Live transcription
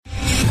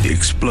The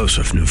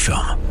explosive new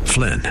film,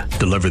 Flynn,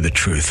 Deliver the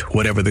Truth,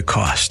 Whatever the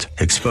Cost,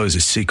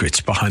 exposes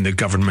secrets behind the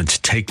government's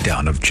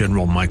takedown of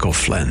General Michael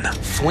Flynn.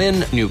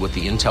 Flynn knew what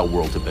the intel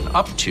world had been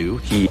up to.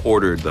 He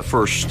ordered the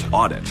first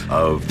audit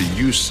of the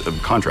use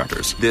of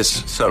contractors.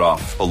 This set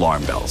off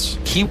alarm bells.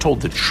 He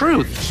told the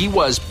truth. He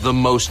was the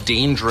most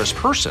dangerous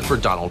person for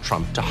Donald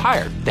Trump to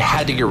hire. They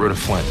had to get rid of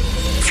Flynn.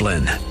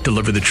 Flynn,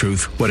 Deliver the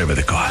Truth, Whatever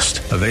the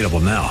Cost. Available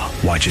now.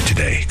 Watch it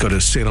today. Go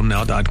to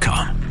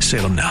salemnow.com.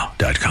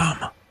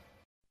 salemnow.com.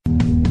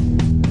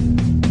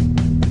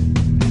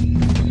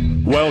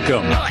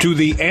 Welcome to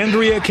the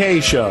Andrea Kaye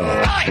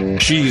Show.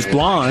 She's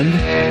blonde,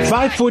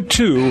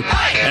 5'2",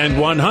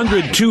 and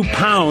 102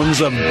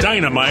 pounds of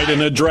dynamite in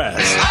a dress.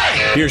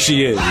 Here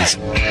she is,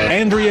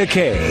 Andrea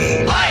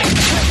Kaye. I'm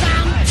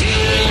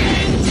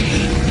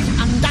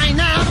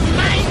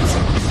dynamite.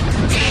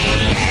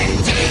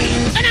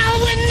 And I'll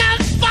win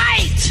that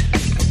fight.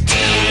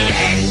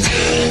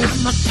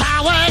 I'm a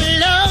power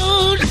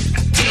load.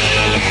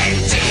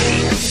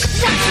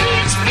 Watch me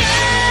explode.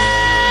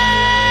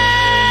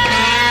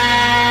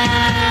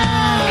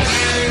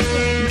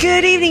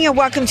 Good evening and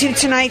welcome to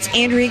tonight's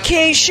Andrea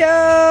Kaye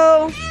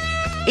Show.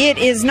 It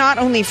is not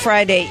only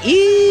Friday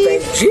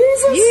Eve. Thank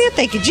Jesus. Yeah,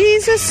 thank you,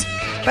 Jesus.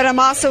 But I'm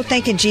also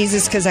thanking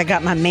Jesus because I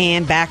got my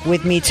man back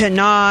with me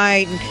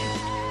tonight.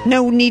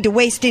 No need to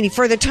waste any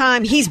further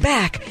time. He's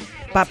back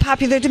by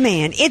popular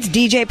demand. It's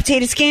DJ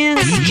Potato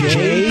Skins.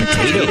 DJ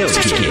Potato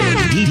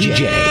Skins.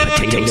 DJ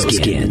Potato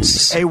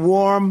Skins. A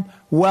warm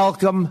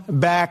welcome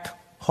back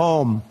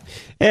home.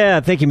 Yeah,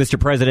 thank you, Mr.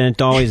 President.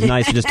 Always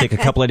nice to just take a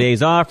couple of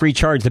days off,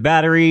 recharge the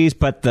batteries,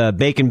 put the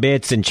bacon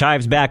bits and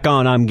chives back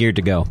on. I'm geared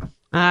to go. All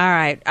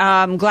right.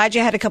 I'm glad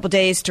you had a couple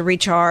days to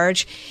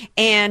recharge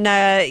and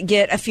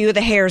get a few of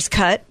the hairs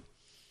cut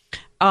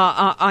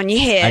on your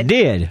head. I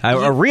did.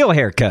 A real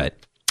haircut.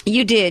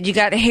 You did. You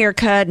got a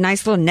haircut,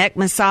 nice little neck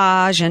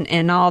massage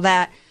and all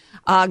that.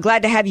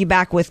 Glad to have you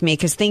back with me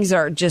because things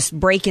are just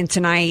breaking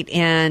tonight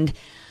and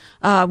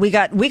we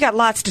got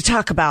lots to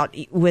talk about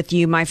with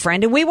you, my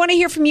friend. And we want to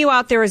hear from you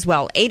out there as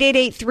well.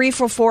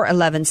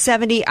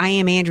 888-344-1170. I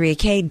am Andrea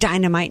Kaye,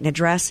 dynamite in a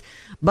dress,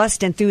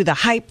 busting through the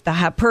hype, the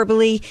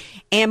hyperbole,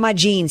 and my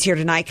jeans here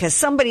tonight because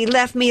somebody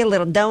left me a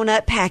little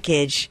donut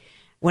package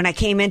when I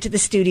came into the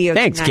studio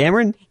Thanks, tonight.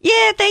 Cameron.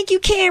 Yeah, thank you,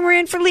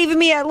 Cameron, for leaving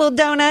me a little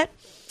donut.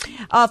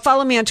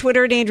 Follow me on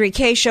Twitter at Andrea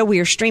Kaye Show. We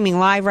are streaming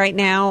live right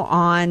now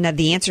on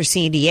The Answer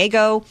San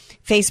Diego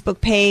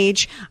Facebook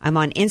page. I'm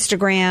on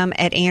Instagram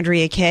at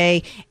Andrea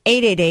Kaye,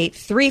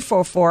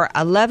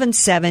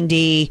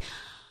 888-344-1170.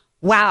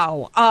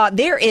 Wow.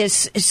 There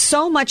is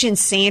so much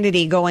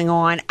insanity going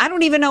on. I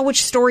don't even know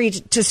which story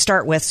to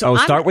start with. So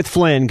start with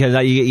Flynn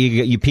because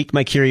you piqued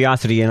my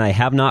curiosity and I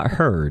have not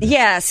heard.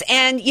 Yes.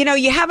 And,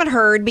 you haven't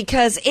heard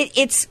because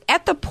it's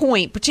at the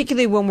point,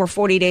 particularly when we're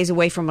 40 days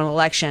away from an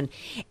election,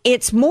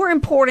 it's more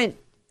important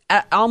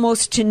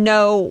almost to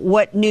know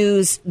what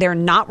news they're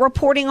not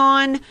reporting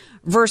on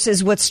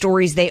versus what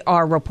stories they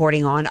are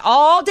reporting on.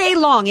 All day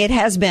long it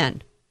has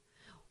been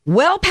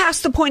well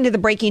past the point of the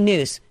breaking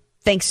news.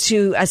 Thanks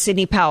to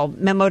Sidney Powell,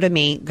 memo to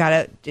me,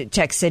 got to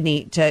text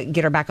Sidney to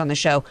get her back on the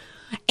show.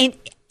 And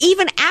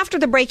even after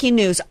the breaking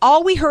news,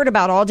 all we heard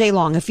about all day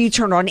long, if you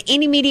turn on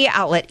any media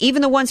outlet,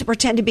 even the ones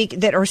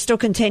that are still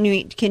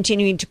continuing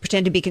to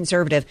pretend to be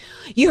conservative,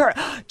 you heard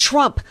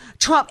Trump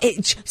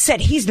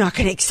said he's not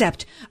going to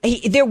accept.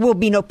 There will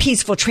be no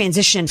peaceful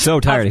transition so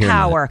tired of of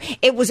power.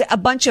 It was a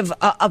bunch of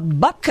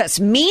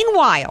bupkis.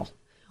 Meanwhile,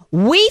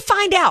 we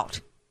find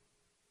out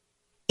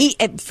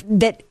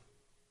that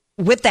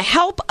with the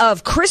help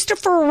of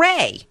Christopher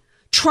Wray,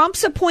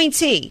 Trump's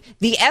appointee,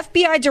 the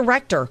FBI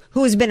director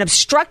who has been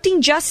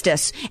obstructing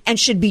justice and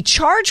should be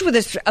charged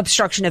with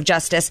obstruction of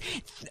justice,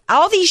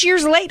 all these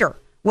years later,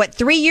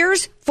 3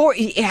 years?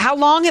 How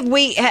long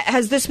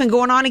has this been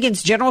going on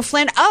against General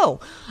Flynn?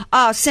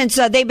 Since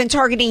they've been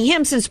targeting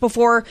him since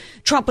before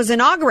Trump was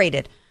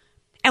inaugurated.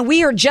 And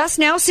we are just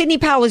now, Sidney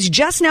Powell is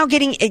just now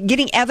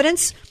getting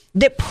evidence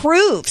that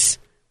proves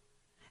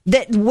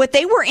that what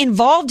they were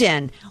involved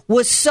in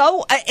was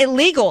so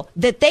illegal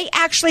that they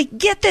actually,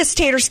 get this,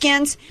 Tater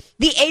Skins,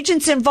 the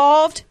agents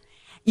involved,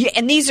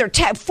 and these are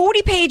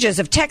 40 pages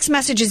of text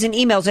messages and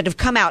emails that have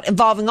come out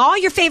involving all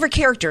your favorite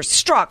characters,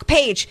 Strzok,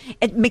 Page,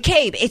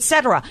 McCabe,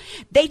 etc.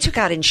 They took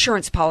out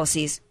insurance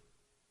policies.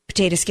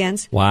 Potato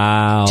Skins.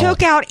 Wow.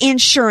 Took out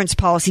insurance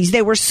policies.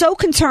 They were so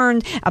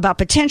concerned about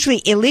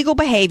potentially illegal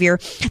behavior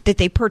that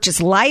they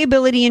purchased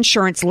liability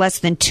insurance less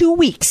than 2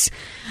 weeks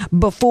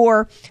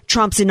before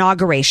Trump's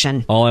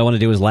inauguration. All I want to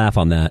do is laugh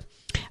on that.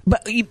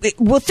 But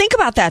think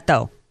about that,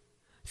 though.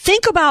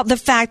 Think about the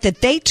fact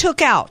that they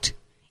took out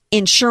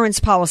insurance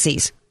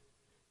policies,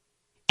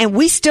 and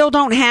we still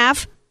don't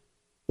have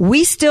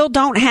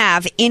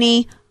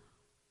any.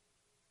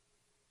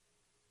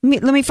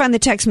 Let me find the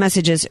text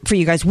messages for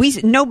you guys.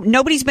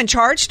 Nobody's been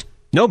charged.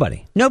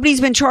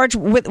 Nobody's been charged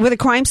with a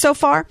crime so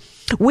far.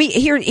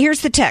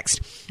 Here's the text.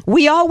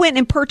 We all went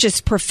and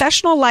purchased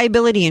professional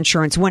liability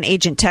insurance, one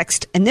agent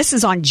text, and this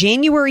is on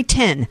January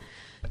 10,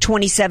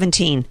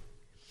 2017.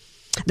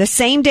 the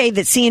same day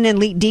that CNN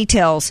leaked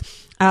details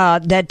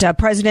that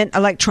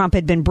President-elect Trump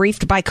had been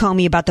briefed by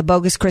Comey about the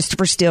bogus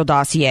Christopher Steele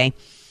dossier.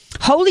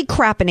 Holy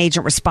crap, an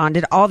agent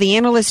responded. All the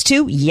analysts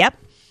too? Yep.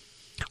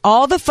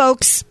 All the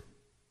folks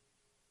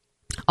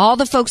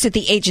at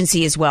the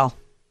agency as well.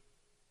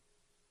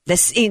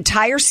 This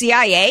entire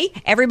CIA,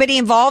 everybody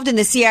involved in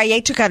the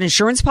CIA took out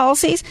insurance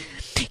policies.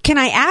 Can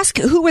I ask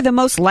who were the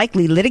most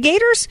likely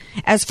litigators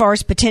as far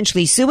as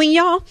potentially suing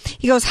y'all?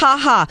 He goes,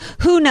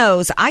 who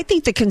knows? I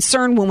think the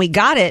concern when we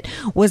got it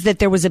was that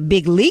there was a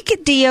big leak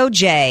at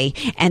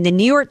DOJ and the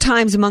New York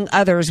Times, among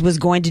others, was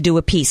going to do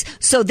a piece.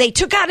 So they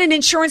took out an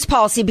insurance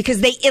policy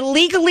because they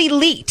illegally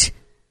leaked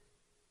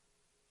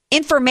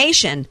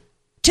information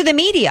to the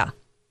media.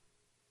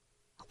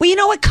 Well, you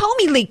know what?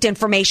 Comey leaked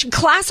information,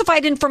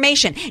 classified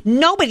information.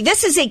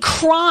 This is a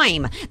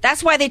crime.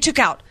 That's why they took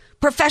out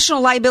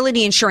professional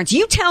liability insurance.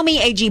 You tell me,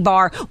 AG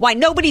Barr, why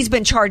nobody's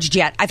been charged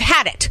yet. I've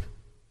had it.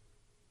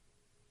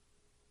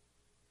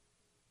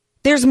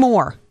 There's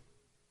more.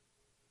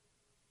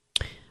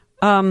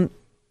 They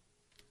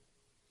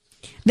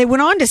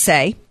went on to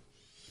say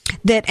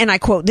that, and I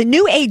quote, the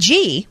new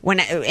AG, when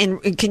in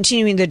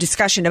continuing the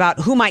discussion about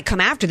who might come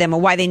after them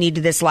and why they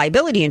needed this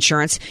liability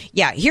insurance.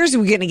 Yeah, here's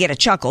where we're going to get a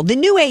chuckle. The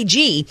new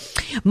AG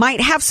might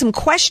have some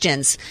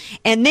questions,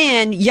 and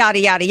then yada,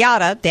 yada,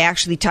 yada. They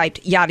actually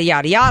typed yada,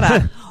 yada,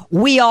 yada.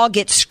 We all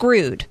get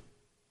screwed.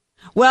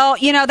 Well,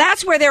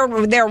 that's where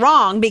they're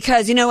wrong,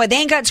 because they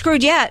ain't got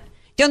screwed yet.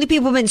 The only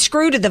people who've been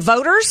screwed are the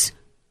voters,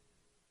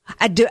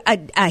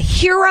 a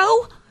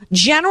hero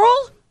general.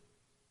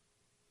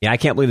 Yeah, I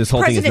can't believe this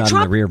whole President thing is not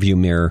Trump, in the rearview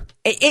mirror.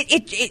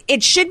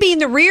 It should be in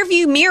the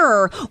rearview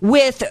mirror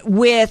with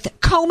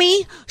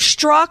Comey,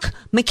 Strzok,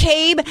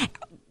 McCabe,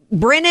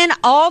 Brennan,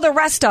 all the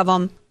rest of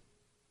them.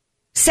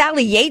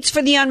 Sally Yates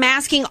for the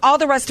unmasking. All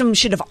the rest of them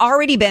should have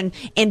already been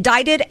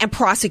indicted and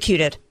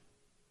prosecuted.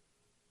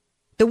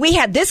 That we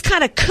had this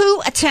kind of coup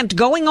attempt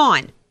going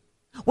on.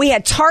 We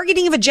had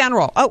targeting of a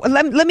general. Oh,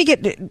 let me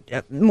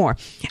get more.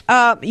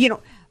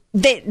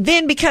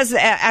 Then because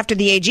after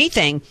the AG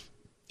thing,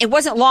 it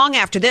wasn't long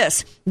after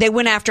this, they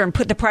went after and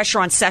put the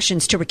pressure on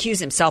Sessions to recuse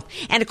himself.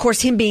 And, of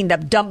course, him being the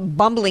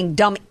bumbling,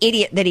 dumb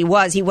idiot that he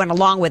was, he went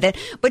along with it.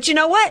 But you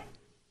know what?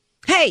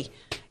 Hey,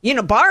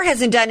 Barr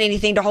hasn't done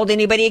anything to hold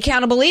anybody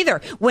accountable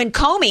either. When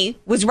Comey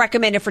was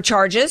recommended for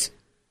charges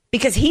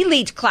because he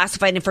leaked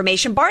classified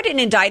information, Barr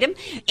didn't indict him.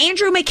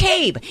 Andrew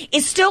McCabe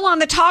is still on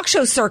the talk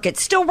show circuit,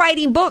 still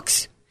writing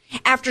books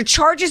after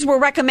charges were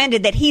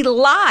recommended that he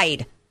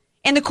lied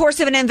in the course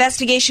of an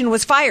investigation,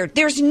 was fired.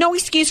 There's no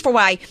excuse for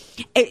why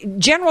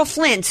General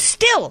Flynn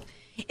still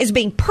is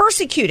being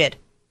persecuted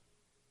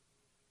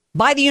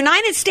by the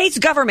United States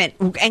government,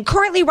 and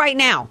currently right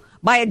now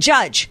by a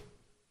judge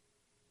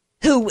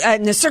who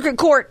in the circuit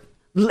court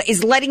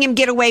is letting him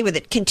get away with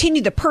it.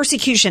 Continue the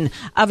persecution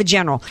of a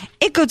general.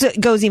 It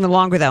goes even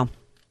longer, though.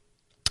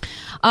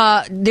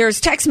 There's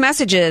text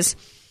messages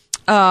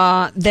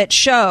that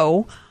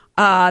show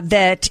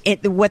that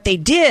what they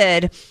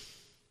did.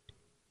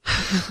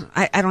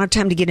 I don't have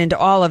time to get into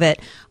all of it.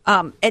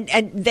 And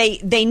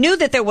they knew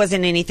that there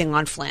wasn't anything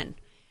on Flynn.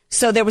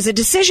 So there was a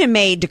decision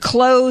made to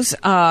close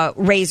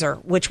Razor,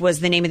 which was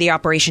the name of the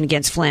operation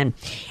against Flynn.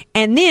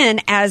 And then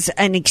as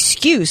an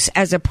excuse,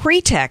 as a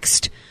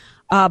pretext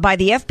by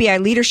the FBI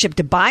leadership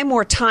to buy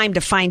more time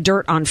to find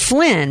dirt on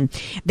Flynn,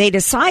 they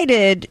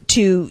decided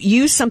to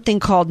use something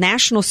called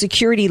national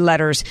security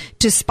letters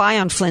to spy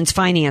on Flynn's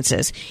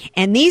finances.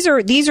 And these are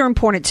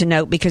important to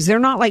note because they're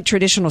not like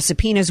traditional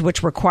subpoenas,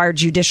 which require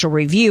judicial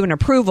review and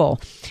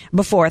approval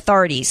before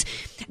authorities.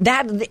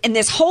 And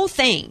this whole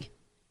thing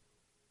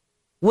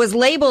was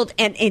labeled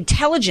an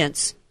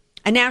intelligence,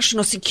 a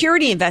national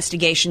security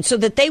investigation, so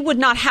that they would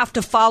not have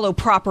to follow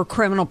proper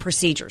criminal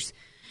procedures.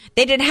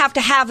 They didn't have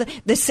to have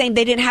they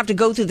didn't have to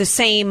go through the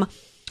same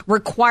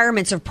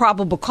requirements of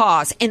probable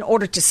cause in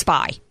order to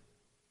spy.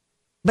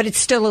 But it's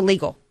still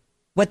illegal.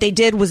 What they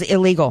did was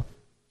illegal.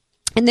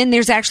 And then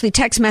there's actually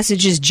text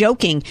messages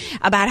joking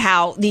about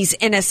how these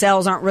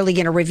NSLs aren't really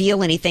going to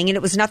reveal anything. And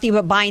it was nothing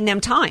but buying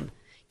them time,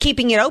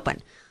 keeping it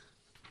open.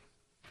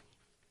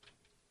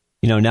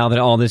 Now that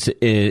all this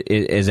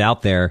is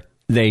out there,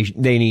 they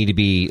need to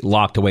be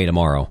locked away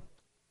tomorrow.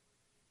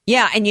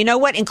 Yeah. And you know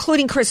what?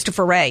 Including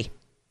Christopher Wray.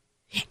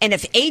 And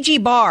if AG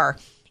Barr,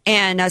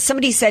 and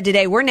somebody said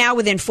today, we're now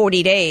within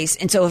 40 days.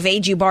 And so if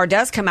AG Barr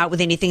does come out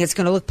with anything that's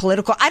going to look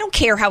political, I don't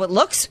care how it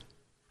looks.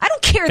 I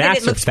don't care that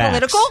it looks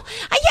political.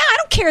 I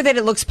don't care that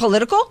it looks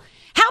political.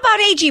 How about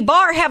AG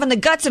Barr having the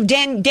guts of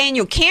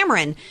Daniel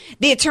Cameron,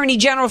 the Attorney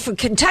General for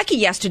Kentucky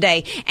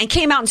yesterday, and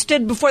came out and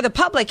stood before the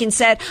public and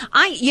said,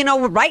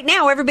 right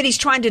now everybody's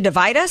trying to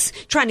divide us,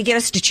 trying to get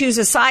us to choose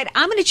a side.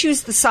 I'm going to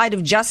choose the side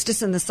of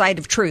justice and the side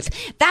of truth.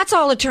 That's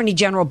all Attorney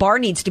General Barr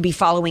needs to be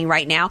following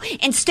right now.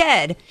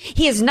 Instead,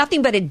 he has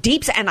nothing but a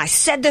deep, and I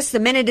said this the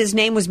minute his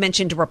name was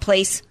mentioned, to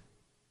replace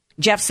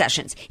Jeff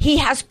Sessions. He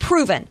has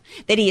proven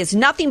that he is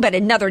nothing but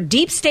another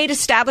deep state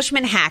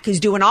establishment hack who's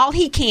doing all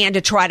he can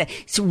to try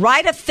to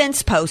write a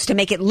fence post to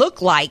make it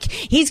look like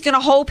he's going to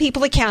hold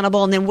people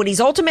accountable. And then what he's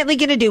ultimately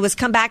going to do is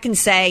come back and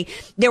say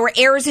there were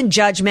errors in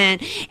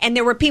judgment and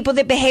there were people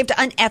that behaved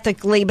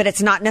unethically, but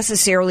it's not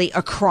necessarily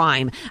a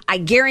crime. I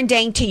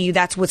guarantee you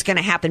that's what's going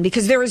to happen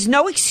because there is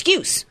no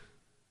excuse.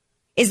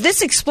 Is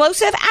this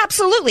explosive?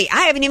 Absolutely.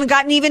 I haven't even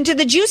gotten even to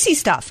the juicy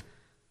stuff.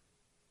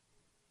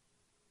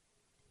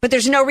 But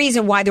there's no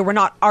reason why there were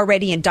not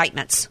already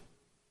indictments.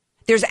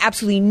 There's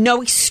absolutely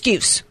no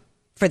excuse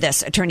for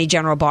this, Attorney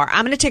General Barr.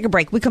 I'm going to take a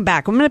break. We come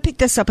back. I'm going to pick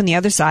this up on the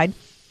other side.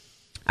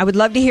 I would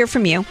love to hear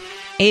from you.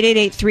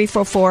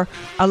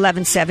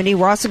 888-344-1170.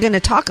 We're also going to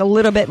talk a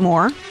little bit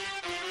more,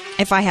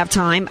 if I have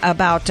time,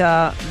 about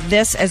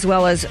this as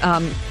well as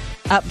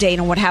update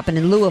on what happened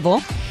in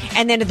Louisville.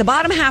 And then at the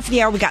bottom half of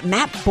the hour, we got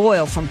Matt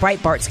Boyle from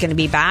Breitbart's going to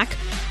be back.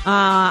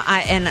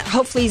 And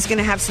hopefully he's going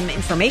to have some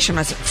information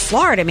on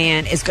Florida,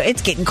 man. It's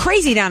getting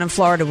crazy down in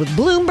Florida with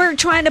Bloomberg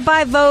trying to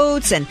buy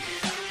votes and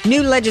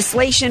new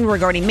legislation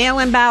regarding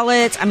mail-in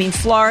ballots. I mean,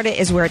 Florida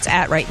is where it's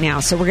at right now.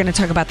 So we're going to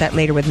talk about that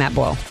later with Matt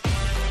Boyle.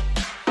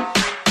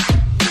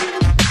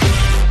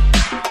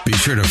 Be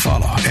sure to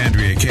follow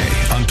Andrea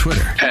Kaye on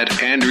Twitter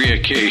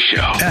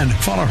 @AndreaKayeShow. and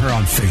follow her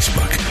on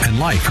Facebook and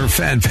like her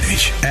fan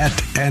page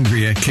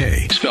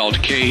 @AndreaKaye.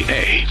 Spelled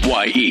Kaye.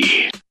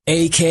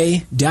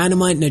 AK,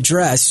 Dynamite and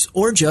Address,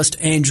 or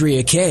just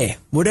Andrea Kaye.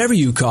 Whatever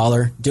you call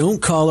her,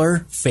 don't call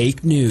her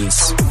fake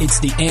news. It's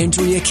the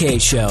Andrea Kaye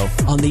Show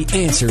on The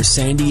Answer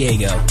San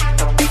Diego.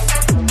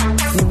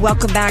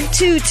 Welcome back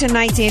to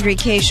tonight's Andrea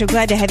Kaye Show.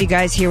 Glad to have you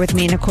guys here with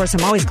me. And, of course,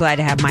 I'm always glad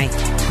to have my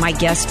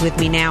guest with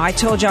me now. I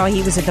told y'all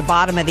he was at the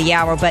bottom of the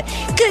hour, but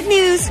good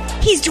news,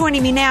 he's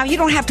joining me now. You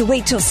don't have to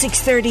wait till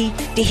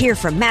 6:30 to hear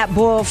from Matt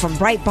Boyle from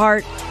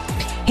Breitbart.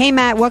 Hey,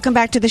 Matt, welcome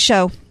back to the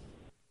show.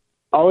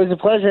 Always a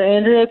pleasure,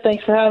 Andrea.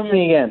 Thanks for having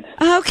me again.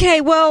 Okay,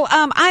 well,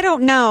 I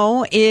don't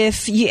know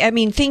if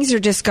things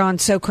are just gone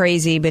so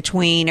crazy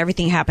between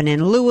everything happening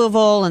in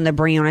Louisville and the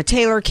Breonna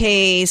Taylor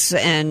case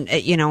and,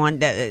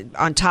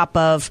 on top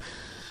of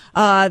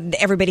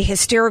everybody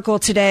hysterical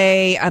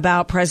today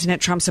about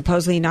President Trump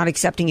supposedly not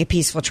accepting a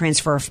peaceful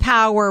transfer of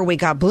power. We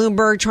got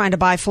Bloomberg trying to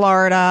buy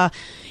Florida.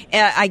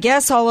 I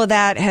guess all of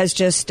that has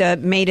just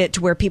made it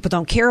to where people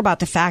don't care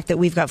about the fact that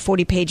we've got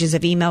 40 pages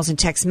of emails and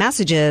text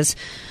messages,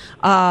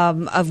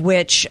 of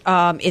which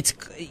it's,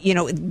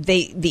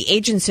 the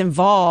agents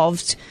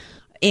involved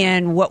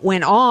in what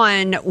went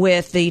on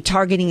with the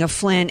targeting of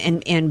Flynn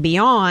and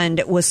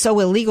beyond was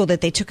so illegal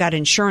that they took out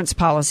insurance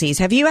policies.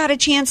 Have you had a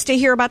chance to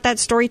hear about that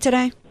story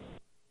today?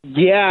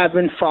 Yeah, I've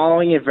been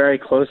following it very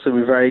closely.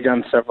 We've already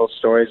done several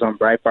stories on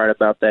Breitbart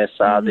about this,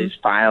 these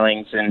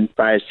filings and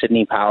by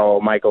Sidney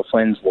Powell, Michael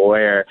Flynn's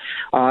lawyer.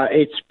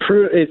 It's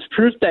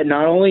proof that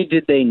not only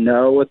did they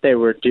know what they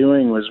were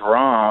doing was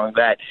wrong,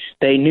 that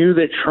they knew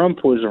that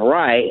Trump was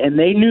right, and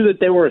they knew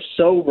that they were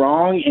so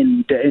wrong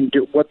and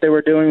what they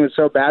were doing was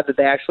so bad that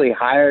they actually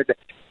hired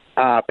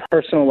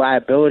personal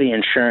liability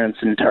insurance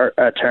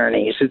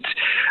attorneys. It's,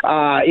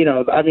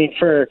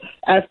 for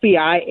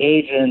FBI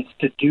agents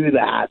to do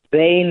that,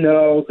 they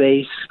know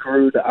they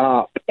screwed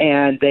up,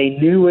 and they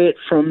knew it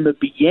from the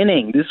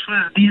beginning.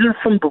 These are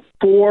from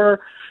before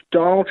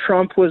Donald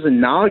Trump was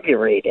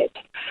inaugurated.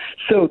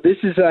 So this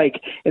is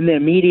like in the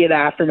immediate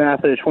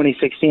aftermath of the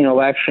 2016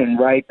 election,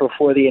 right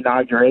before the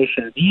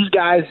inauguration. These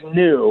guys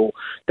knew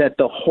that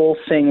the whole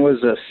thing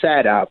was a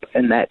setup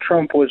and that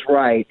Trump was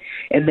right.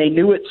 And they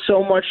knew it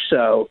so much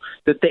so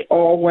that they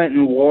all went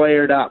and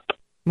lawyered up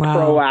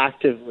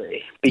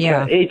proactively.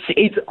 Because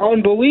it's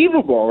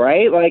unbelievable,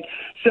 right? Like,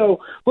 so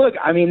look,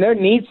 I mean, there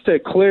needs to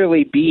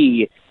clearly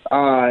be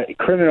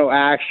criminal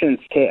actions,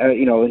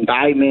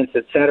 indictments,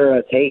 et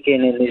cetera,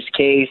 taken in this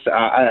case.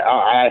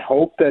 I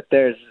hope that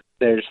there's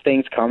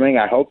things coming.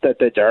 I hope that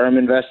the Durham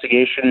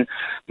investigation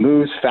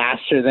moves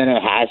faster than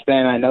it has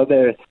been. I know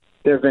there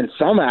have been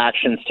some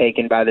actions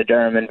taken by the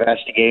Durham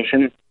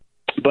investigation.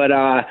 But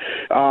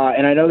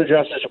and I know the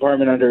Justice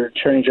Department under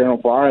Attorney General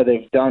Barr,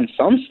 they've done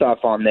some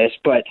stuff on this,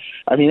 but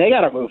I mean, they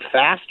got to move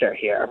faster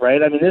here,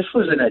 right? I mean, this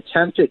was an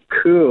attempted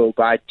coup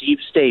by deep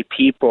state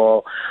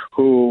people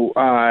who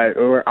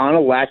were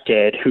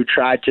unelected, who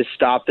tried to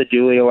stop the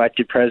duly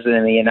elected president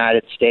of the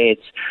United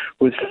States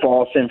with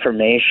false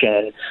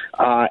information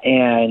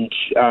and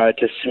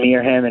to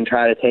smear him and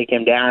try to take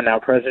him down. Now,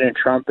 President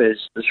Trump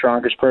is the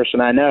strongest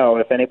person I know.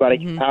 If anybody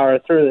can power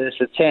through this,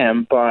 it's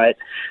him.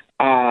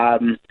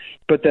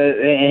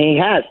 And he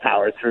has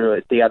powered through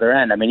it the other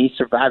end. I mean, he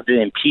survived an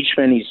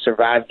impeachment. He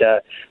survived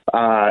a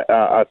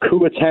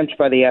coup attempt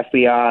by the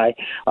FBI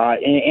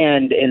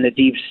and in the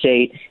deep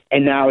state.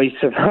 And now he's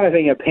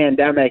surviving a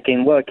pandemic.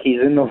 And look, he's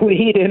in the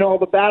lead in all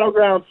the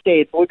battleground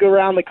states. Look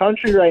around the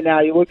country right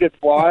now. You look at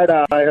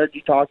Florida. I heard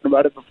you talking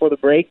about it before the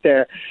break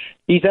there.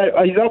 He's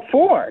up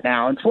 4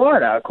 now in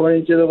Florida,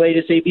 according to the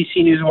latest ABC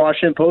News and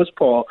Washington Post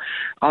poll.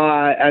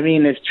 I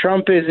mean, if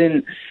Trump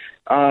isn't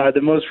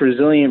the most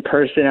resilient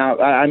person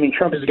out. I mean,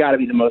 Trump has got to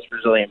be the most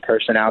resilient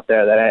person out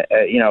there. That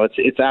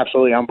it's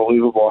absolutely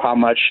unbelievable how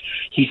much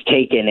he's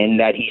taken and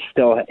that he's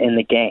still in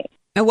the game.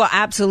 Well,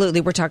 absolutely.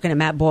 We're talking to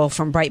Matt Boyle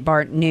from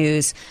Breitbart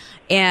News.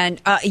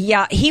 And,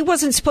 he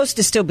wasn't supposed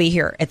to still be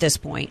here at this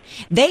point.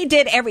 They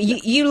did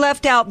you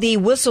left out the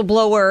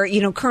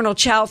whistleblower, Colonel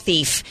Chow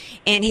Thief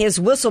and his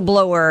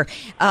whistleblower,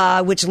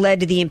 which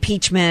led to the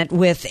impeachment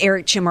with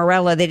Eric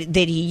Cimarella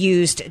that he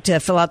used to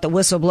fill out the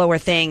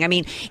whistleblower thing. I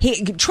mean,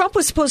 Trump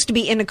was supposed to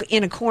be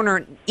in a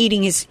corner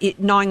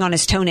gnawing on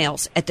his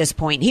toenails at this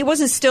point. He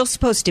wasn't still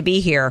supposed to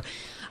be here.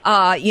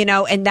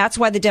 And that's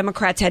why the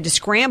Democrats had to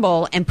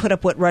scramble and put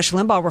up what Rush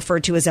Limbaugh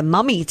referred to as a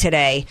mummy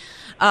today,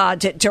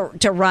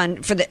 to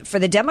run for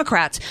the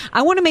Democrats.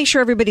 I want to make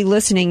sure everybody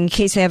listening, in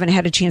case they haven't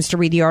had a chance to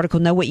read the article,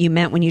 know what you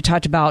meant when you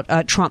talked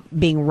about Trump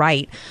being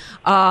right.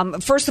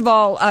 First of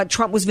all,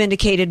 Trump was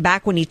vindicated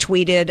back when he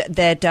tweeted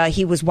that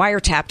he was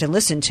wiretapped and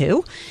listened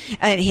to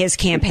in his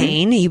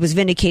campaign. Mm-hmm. He was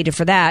vindicated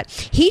for that.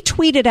 He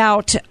tweeted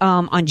out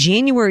on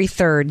January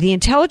 3rd, the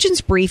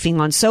intelligence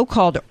briefing on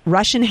so-called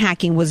Russian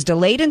hacking was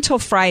delayed until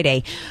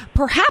Friday.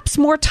 Perhaps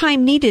more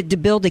time needed to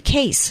build a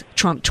case,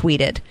 Trump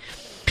tweeted.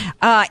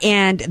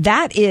 And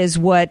that is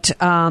what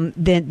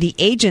the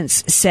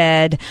agents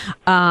said.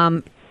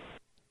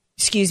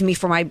 Excuse me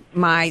for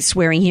my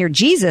swearing here.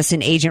 Jesus,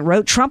 an agent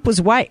wrote, Trump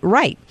was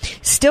right.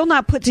 Still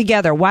not put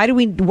together. Why do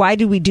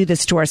we do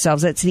this to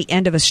ourselves? That's the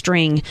end of a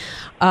string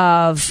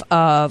of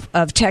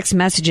text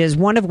messages,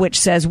 one of which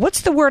says, what's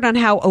the word on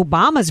how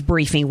Obama's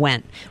briefing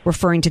went?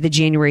 Referring to the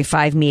January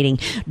 5 meeting.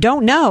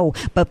 Don't know,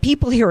 but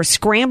people here are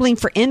scrambling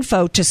for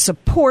info to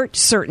support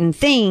certain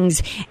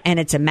things, and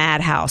it's a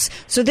madhouse.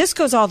 So this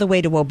goes all the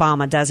way to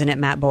Obama, doesn't it,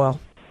 Matt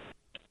Boyle?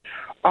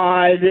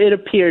 It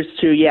appears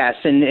to, yes,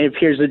 and it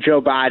appears that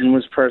Joe Biden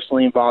was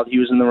personally involved. He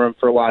was in the room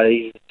for a lot of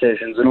these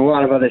decisions and a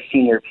lot of other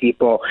senior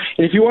people.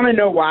 And if you want to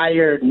know why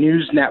your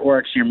news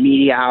networks, your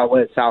media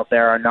outlets out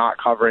there are not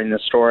covering the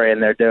story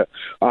and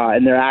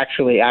they're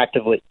actually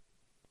actively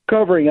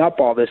covering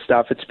up all this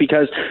stuff, it's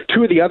because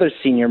two of the other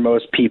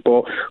senior-most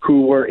people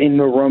who were in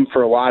the room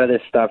for a lot of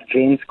this stuff,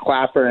 James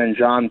Clapper and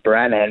John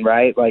Brennan,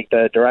 right, like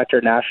the director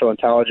of national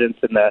intelligence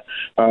and the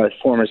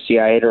former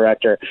CIA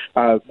director,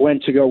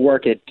 went to go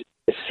work at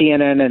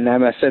CNN and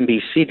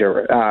MSNBC,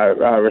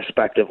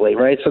 respectively,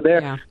 right? So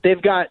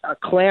they've got a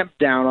clamp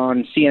down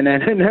on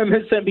CNN and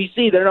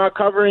MSNBC. They're not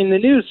covering the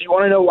news. You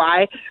want to know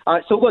why?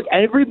 So look,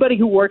 everybody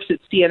who works at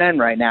CNN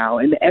right now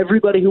and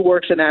everybody who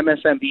works in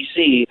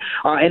MSNBC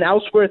and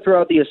elsewhere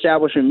throughout the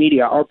establishment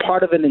media are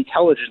part of an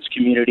intelligence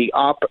community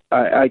up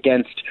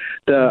against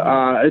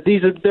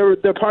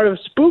they're part of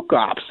spook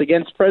ops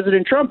against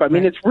President Trump. I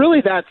mean, it's really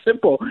that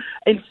simple.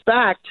 In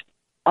fact,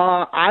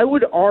 I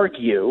would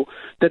argue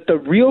that the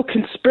real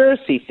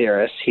conspiracy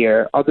theorists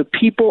here are the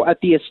people at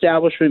the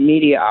establishment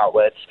media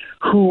outlets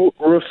who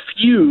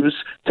refuse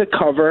to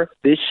cover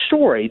this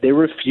story. They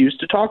refuse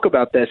to talk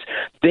about this.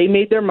 They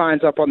made their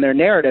minds up on their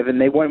narrative,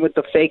 and they went with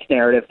the fake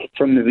narrative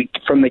from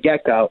the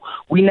get-go.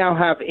 We now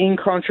have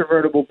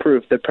incontrovertible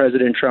proof that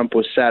President Trump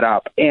was set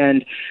up,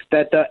 and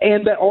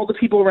that all the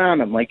people around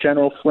him, like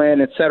General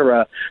Flynn, et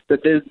cetera,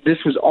 that this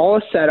was all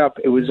a setup.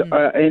 It was,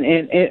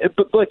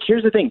 but look,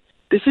 here's the thing.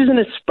 This isn't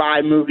a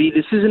spy movie.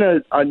 This isn't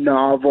a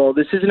novel.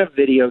 This isn't a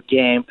video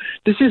game.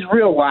 This is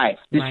real life.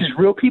 This is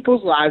real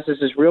people's lives. This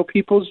is real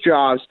people's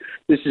jobs.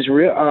 This is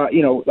real,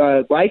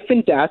 life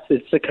and death.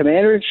 It's the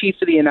commander-in-chief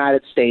of the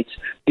United States.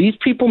 These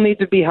people need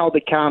to be held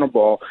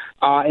accountable,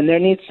 and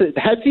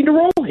heads need to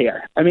roll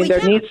here. I mean,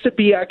 there needs to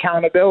be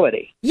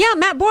accountability. Yeah,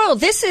 Matt Boyle,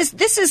 this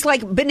is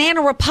like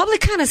Banana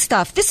Republic kind of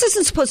stuff. This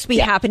isn't supposed to be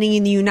happening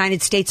in the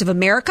United States of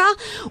America,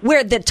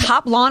 where the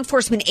top law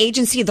enforcement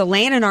agency of the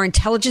land and our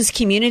intelligence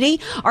community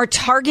are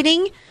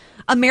targeting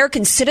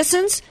American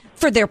citizens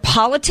for their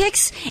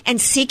politics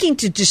and seeking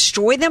to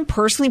destroy them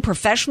personally,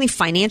 professionally,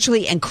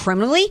 financially, and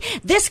criminally.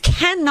 This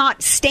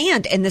cannot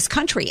stand in this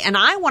country. And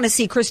I want to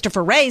see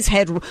Christopher Wray's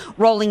head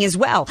rolling as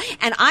well.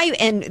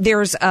 And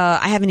there's,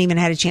 I haven't even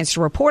had a chance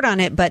to report on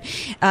it, but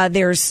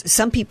there's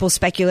some people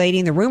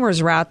speculating, the rumors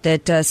are out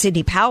that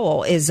Sidney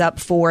Powell is up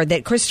for,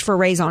 that Christopher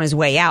Wray's on his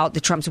way out,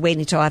 that Trump's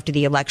waiting until after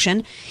the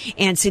election.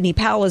 And Sidney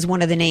Powell is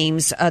one of the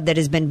names that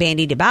has been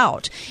bandied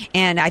about.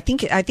 And I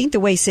think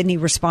the way Sidney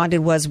responded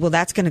was, well,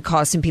 that's going to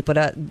cause some people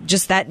to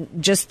just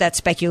that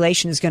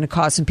speculation is going to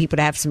cause some people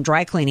to have some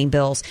dry cleaning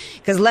bills.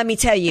 Because let me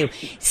tell you,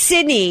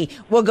 Sydney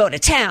will go to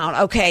town.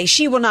 Okay,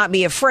 she will not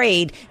be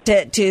afraid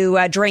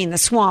to drain the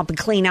swamp and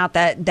clean out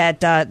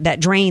that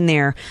drain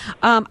there.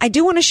 I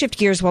do want to shift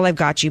gears while I've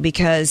got you,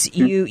 because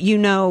you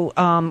know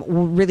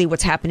really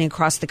what's happening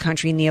across the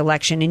country in the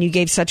election, and you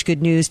gave such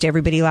good news to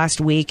everybody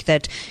last week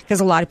that because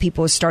a lot of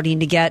people are starting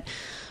to get.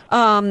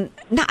 Now,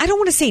 I don't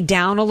want to say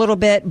down a little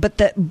bit, but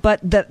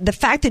the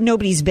fact that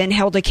nobody's been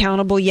held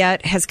accountable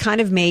yet has kind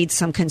of made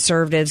some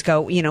conservatives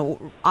go,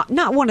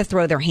 not want to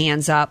throw their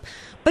hands up,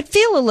 but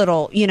feel a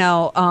little,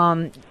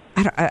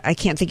 I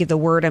can't think of the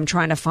word I'm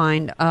trying to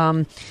find,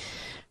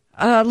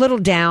 a little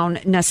down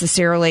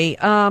necessarily.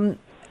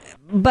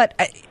 But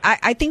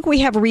I think we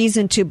have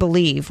reason to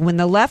believe when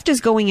the left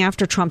is going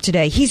after Trump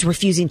today, he's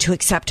refusing to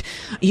accept,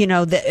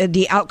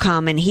 the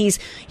outcome, and he's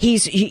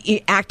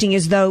acting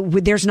as though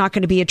there's not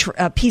going to be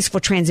a peaceful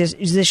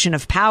transition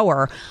of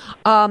power.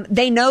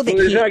 They know that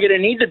there's not going to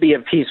need to be a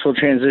peaceful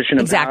transition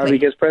of power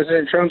because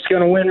President Trump's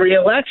going to win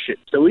re-election.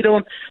 So we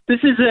don't. This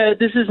is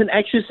an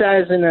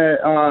exercise in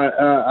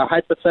a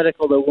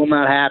hypothetical that will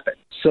not happen.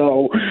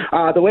 So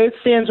the way it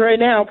stands right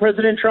now,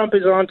 President Trump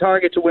is on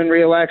target to win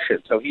re-election.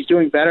 So he's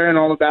doing better in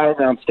all the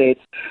battleground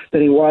states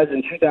than he was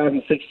in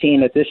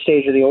 2016 at this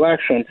stage of the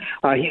election.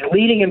 He's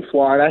leading in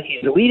Florida.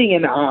 He's leading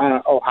in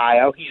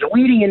Ohio. He's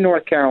leading in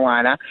North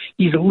Carolina.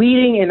 He's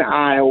leading in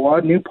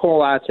Iowa. New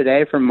poll out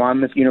today from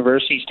Monmouth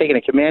University. He's taking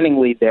a commanding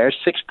lead there,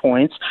 6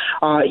 points.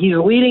 He's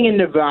leading in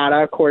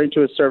Nevada, according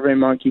to a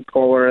SurveyMonkey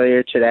poll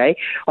earlier today.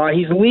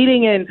 He's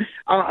leading in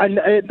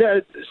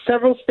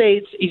several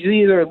states. He's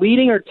either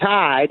leading or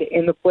tied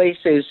in the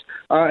places,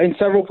 in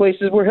several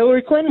places where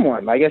Hillary Clinton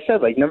won, like I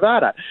said, like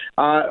Nevada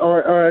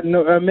or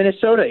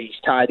Minnesota. He's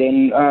tied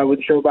in with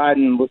Joe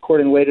Biden,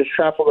 according to the latest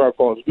Trafalgar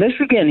polls.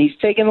 Michigan, he's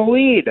taken the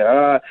lead,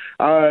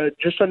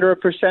 just under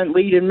 1%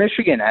 lead in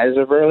Michigan as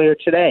of earlier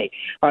today.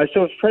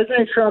 So if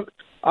President Trump,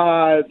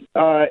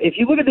 if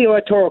you look at the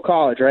Electoral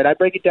College, right, I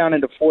break it down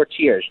into 4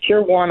 tiers.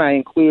 Tier 1, I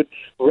include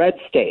red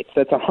states.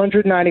 That's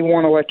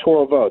 191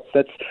 electoral votes.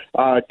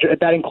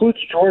 That includes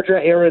Georgia,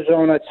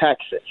 Arizona,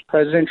 Texas.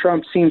 President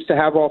Trump seems to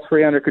have all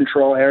 3 under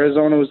control.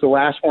 Arizona was the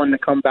last one to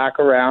come back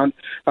around,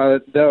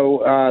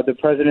 though the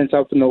president's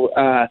up in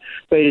the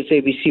latest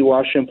ABC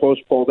Washington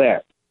Post poll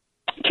there.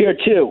 Tier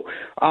 2,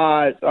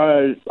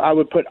 I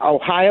would put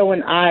Ohio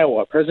and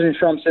Iowa. President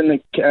Trump's in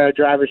the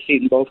driver's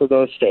seat in both of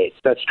those states.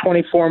 That's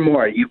 24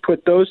 more. You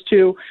put those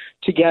two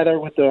together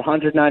with the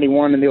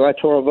 191 in the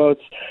electoral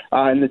votes.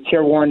 In the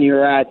Tier 1,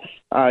 you're at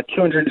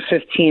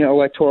 215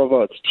 electoral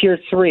votes. Tier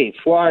 3,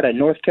 Florida,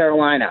 North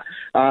Carolina.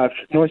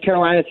 North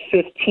Carolina's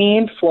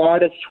 15,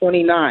 Florida's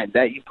 29.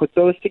 That you put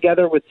those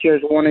together with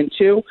Tiers 1 and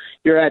 2,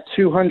 you're at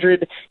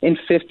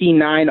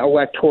 259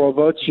 electoral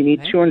votes. You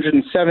need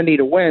 270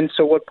 to win,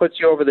 so what puts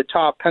you over the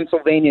top?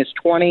 Pennsylvania's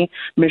 20,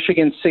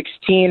 Michigan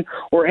 16,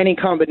 or any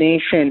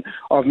combination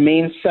of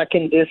Maine's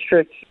 2nd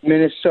District,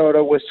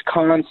 Minnesota,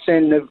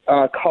 Wisconsin,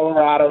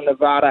 Colorado,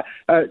 Nevada.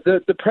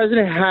 The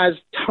president has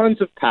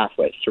tons of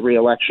pathways to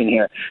re-election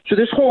here. So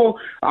this whole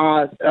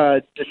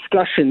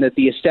discussion that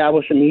the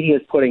establishment media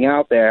is putting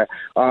out there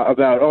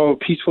about,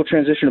 peaceful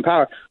transition of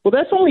power, well,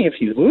 that's only if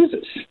he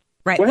loses.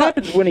 Right. What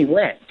happens when he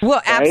wins?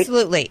 Well, right?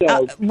 Absolutely.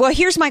 So, well,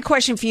 here's my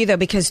question for you, though,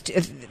 because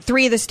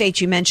 3 of the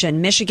states you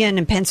mentioned, Michigan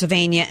and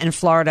Pennsylvania and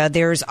Florida,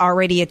 there's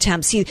already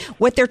attempts. See,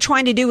 what they're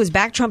trying to do is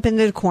back Trump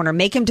into the corner,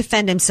 make him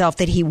defend himself,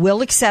 that he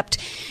will accept.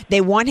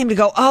 They want him to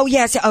go,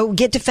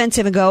 get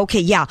defensive and go, okay,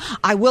 yeah,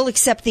 I will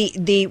accept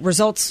the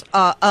results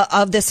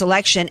of this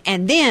election.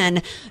 And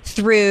then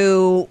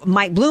through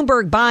Mike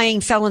Bloomberg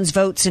buying felons'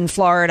 votes in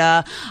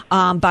Florida,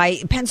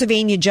 by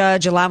Pennsylvania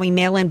judge allowing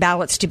mail-in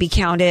ballots to be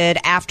counted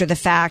after the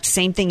fact,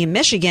 same thing in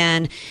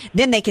Michigan,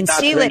 then they can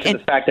steal it. And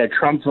the fact that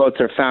Trump votes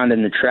are found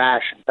in the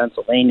trash in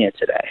Pennsylvania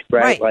today,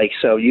 right? Like,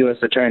 so U.S.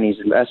 attorneys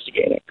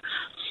investigating.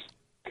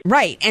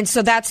 Right. And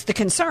so that's the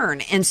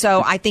concern. And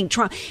so I think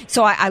Trump,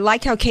 I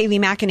like how Kayleigh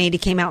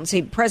McEnany came out and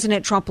said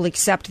President Trump will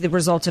accept the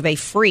results of a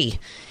free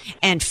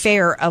and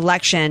fair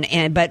election.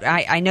 But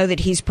I know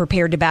that he's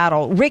prepared to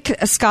battle. Rick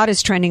Scott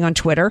is trending on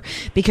Twitter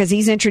because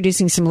he's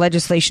introducing some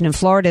legislation in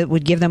Florida that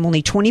would give them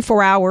only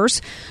 24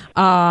 hours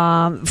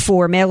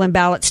for mail-in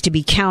ballots to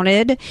be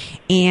counted.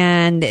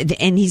 And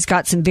he's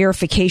got some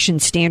verification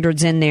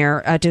standards in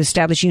there to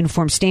establish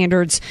uniform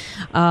standards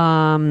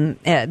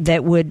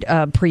that would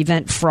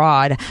prevent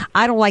fraud.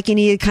 I don't like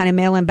any kind of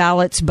mail-in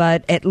ballots,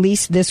 but at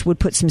least this would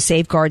put some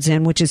safeguards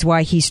in, which is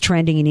why he's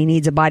trending and he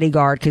needs a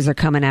bodyguard because they're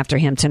coming after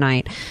him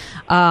tonight.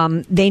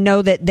 They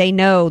know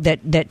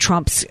that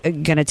Trump's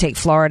going to take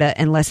Florida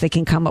unless they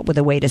can come up with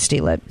a way to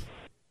steal it.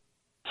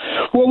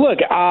 Well, look,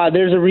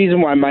 there's a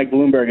reason why Mike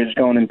Bloomberg is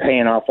going and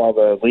paying off all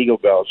the legal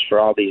bills for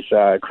all these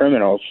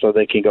criminals so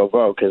they can go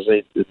vote. Because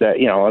look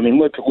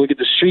at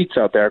the streets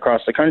out there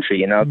across the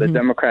country. The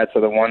Democrats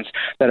are the ones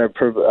that are,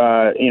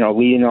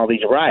 leading all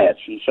these riots,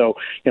 and so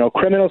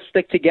criminals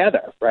stick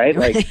together, right?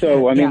 Like,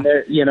 so I mean,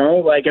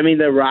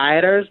 the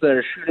rioters that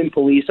are shooting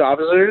police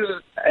officers.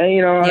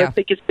 I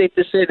think it's safe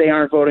to say they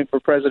aren't voting for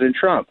President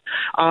Trump.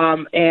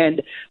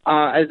 And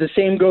the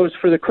same goes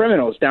for the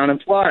criminals down in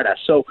Florida.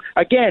 So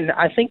again,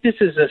 I think this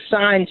is a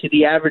sign to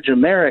the average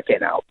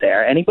American out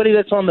there. Anybody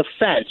that's on the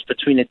fence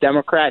between a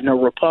Democrat and a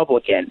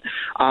Republican,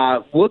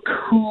 look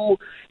who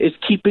is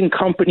keeping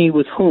company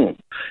with whom.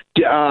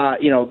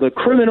 The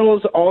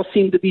criminals all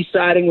seem to be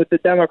siding with the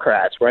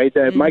Democrats, right?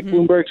 Mike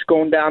Bloomberg's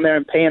going down there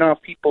and paying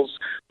off people's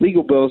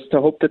legal bills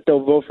to hope that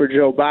they'll vote for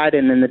Joe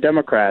Biden and the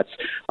Democrats.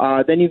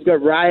 Then you've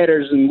got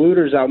rioters and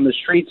looters out in the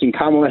streets, and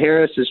Kamala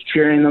Harris is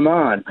cheering them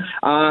on.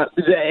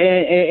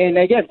 And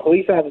again,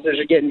 police officers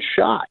are getting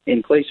shot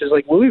in places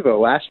like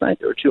Louisville. Last night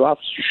there were 2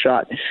 officers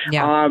shot.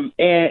 And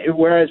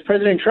whereas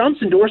President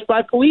Trump's endorsed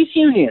by police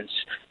unions.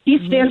 He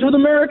stands with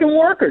American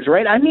workers,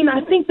 right? I mean,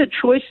 I think the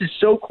choice is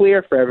so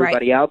clear for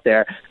everybody out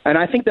there, and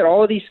I think that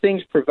all of these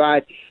things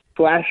provide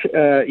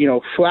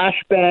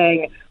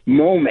flashbang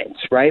moments,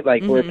 right?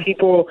 Like where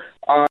people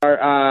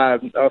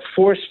are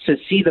forced to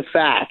see the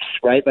facts,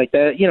 right? Like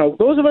that,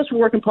 those of us who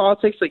work in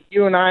politics, like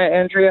you and I,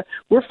 Andrea,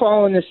 we're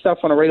following this stuff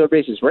on a regular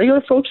basis.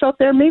 Regular folks out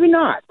there, maybe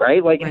not,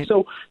 right? Like, and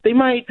so they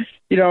might,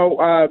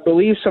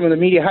 believe some of the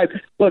media hype.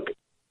 Look.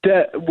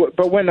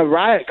 But when a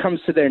riot comes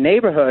to their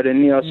neighborhood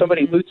and,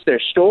 somebody loots their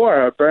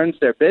store or burns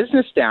their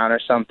business down or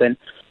something,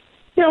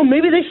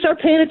 maybe they start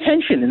paying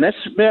attention. And that's,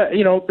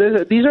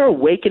 these are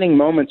awakening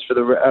moments for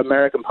the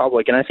American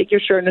public. And I think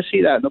you're starting to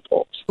see that in the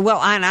polls. Well,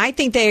 and I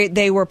think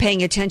they were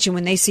paying attention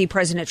when they see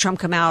President Trump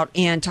come out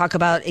and talk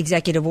about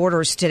executive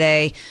orders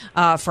today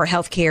for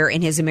health care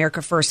in his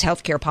America First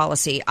health care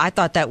policy. I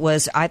thought that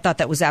was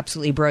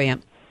absolutely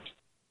brilliant.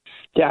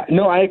 Yeah,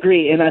 no, I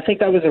agree. And I think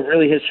that was a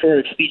really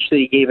historic speech that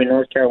he gave in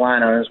North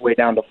Carolina on his way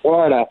down to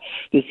Florida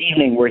this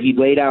evening, where he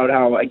laid out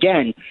how,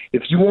 again,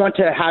 if you want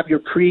to have your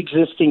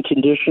pre-existing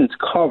conditions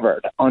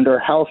covered under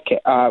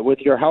healthcare, with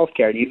your health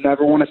care, you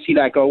never want to see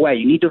that go away.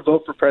 You need to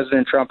vote for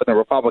President Trump and the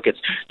Republicans.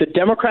 The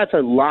Democrats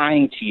are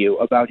lying to you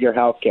about your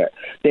health care.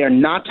 They are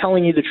not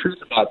telling you the truth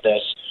about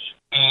this.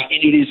 And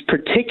it is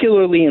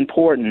particularly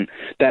important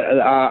that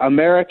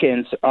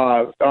Americans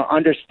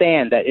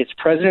understand that it's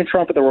President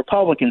Trump and the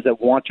Republicans that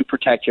want to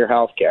protect your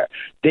health care.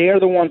 They are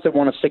the ones that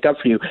want to stick up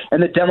for you.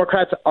 And the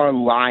Democrats are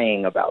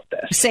lying about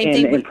this.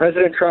 And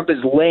President Trump is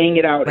laying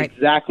it out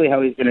exactly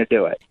how he's going to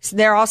do it.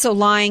 They're also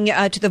lying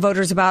to the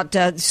voters about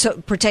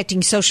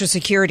protecting Social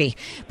Security,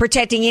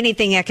 protecting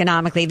anything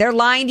economically. They're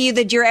lying to you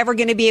that you're ever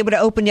going to be able to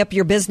open up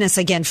your business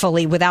again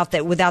fully without the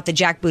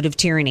jackboot of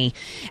tyranny,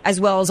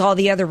 as well as all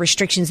the other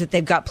restrictions that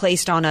they've got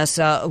placed on us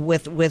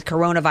with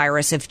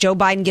coronavirus. If Joe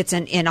Biden gets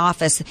in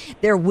office,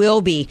 there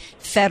will be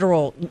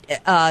federal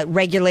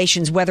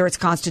regulations, whether it's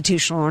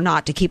constitutional or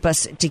not, to keep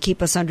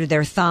us under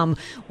their thumb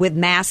with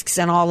masks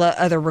and all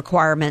the other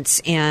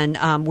requirements.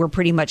 And we're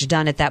pretty much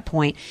done at that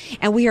point.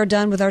 And we are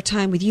done with our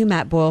time with you,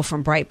 Matt Boyle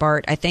from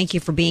Breitbart. I thank you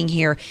for being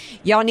here.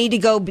 Y'all need to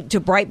go to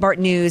Breitbart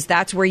News.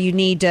 That's where you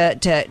need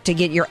to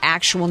get your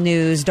actual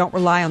news. Don't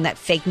rely on that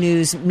fake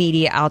news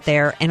media out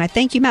there. And I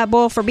thank you, Matt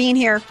Boyle, for being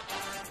here.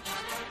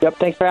 Yep,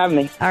 thanks for having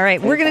me. All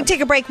right, we're going to take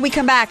a break. When we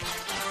come back.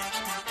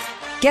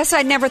 Guess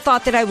I never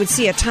thought that I would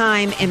see a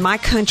time in my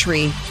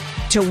country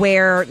to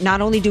where not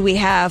only do we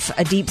have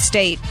a deep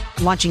state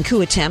launching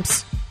coup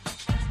attempts,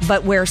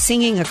 but where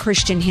singing a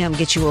Christian hymn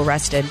gets you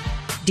arrested.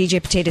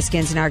 DJ Potato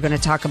Skins and I are going to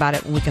talk about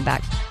it when we come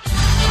back.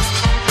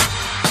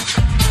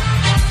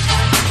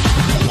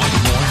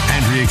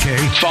 Andrea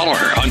Kaye. Follow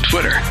her on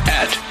Twitter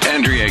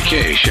 @Andrea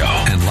Kaye Show.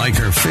 And like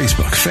her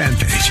Facebook fan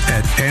page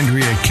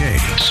 @Andrea Kaye.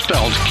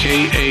 Spelled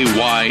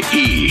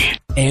Kaye.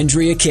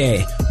 Andrea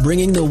Kaye,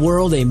 bringing the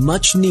world a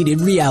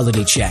much-needed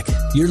reality check.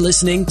 You're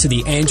listening to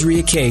The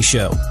Andrea Kaye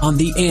Show on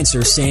The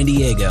Answer San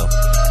Diego.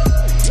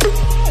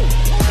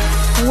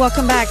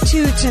 Welcome back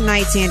to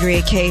tonight's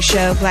Andrea Kaye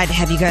Show. Glad to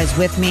have you guys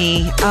with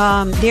me.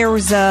 There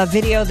was a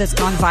video that's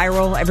gone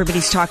viral.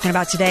 Everybody's talking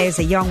about today is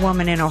a young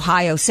woman in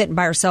Ohio sitting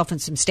by herself in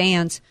some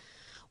stands,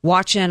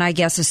 watching, I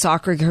guess,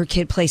 her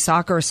kid play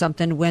soccer or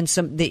something, when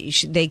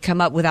they come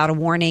up without a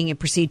warning and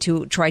proceed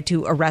to try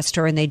to arrest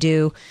her, and they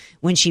do.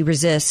 When she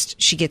resists,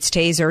 she gets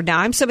tasered. Now,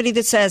 I'm somebody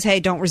that says, hey,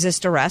 don't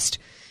resist arrest,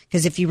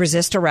 because if you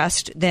resist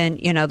arrest, then,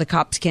 the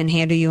cops can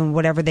handle you in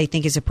whatever they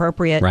think is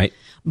appropriate. Right.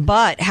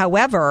 But,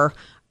 however,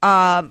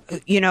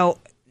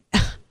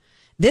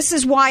 this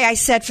is why I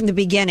said from the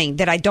beginning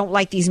that I don't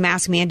like these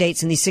mask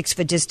mandates and these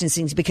 6-foot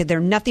distancings, because they're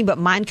nothing but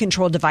mind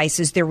control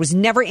devices. There was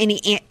never any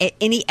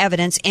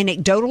evidence,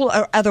 anecdotal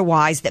or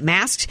otherwise, that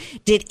masks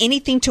did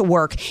anything to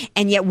work.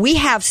 And yet we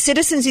have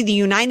citizens of the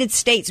United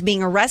States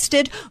being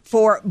arrested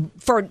for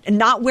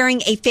not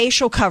wearing a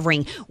facial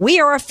covering. We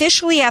are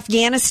officially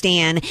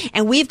Afghanistan,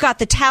 and we've got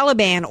the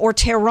Taliban or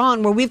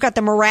Tehran, where we've got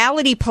the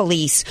morality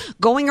police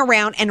going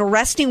around and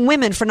arresting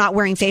women for not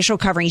wearing facial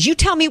coverings. You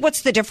tell me,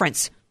 what's the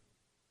difference?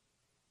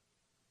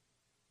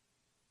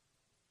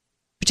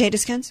 Potato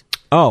Skins?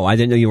 Oh, I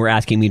didn't know you were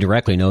asking me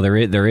directly. No,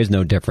 there is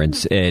no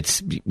difference.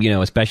 It's,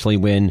 especially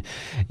when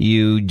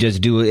you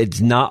just it's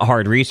not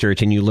hard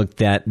research and you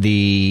looked at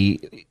the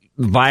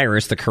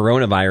virus, the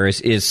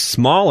coronavirus, is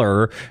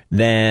smaller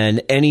than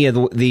any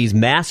of these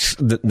masks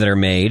that are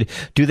made.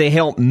 Do they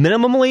help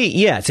minimally?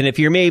 Yes. And if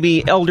you're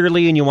maybe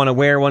elderly and you want to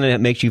wear one and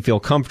it makes you feel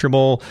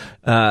comfortable,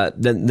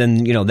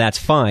 then that's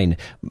fine.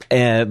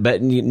 But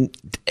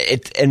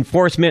it's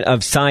enforcement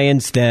of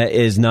science that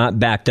is not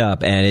backed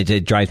up, and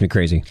it drives me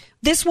crazy.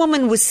 This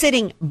woman was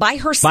sitting by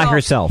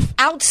herself.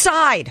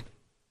 Outside,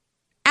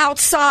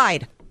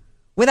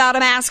 without a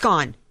mask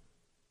on.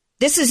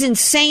 This is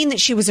insane that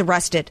she was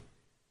arrested.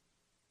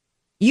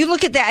 You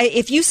look at that.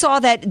 If you saw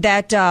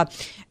that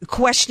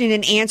question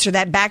and answer,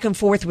 that back and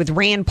forth with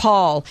Rand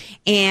Paul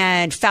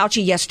and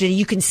Fauci yesterday,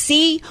 you can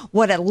see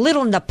what a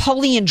little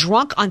Napoleon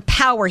drunk on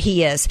power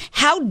he is.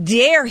 How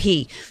dare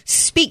he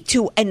speak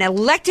to an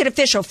elected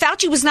official?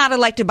 Fauci was not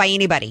elected by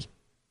anybody.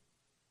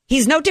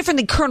 He's no different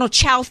than Colonel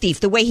Chowthief,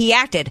 the way he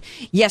acted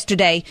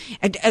yesterday,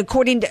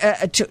 according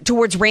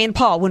towards Rand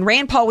Paul. When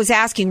Rand Paul was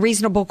asking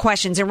reasonable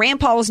questions, and Rand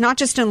Paul is not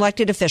just an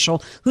elected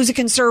official, who's a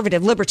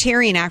conservative,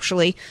 libertarian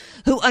actually,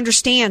 who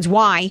understands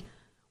why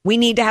we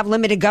need to have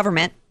limited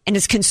government and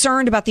is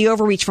concerned about the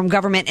overreach from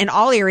government in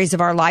all areas of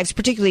our lives,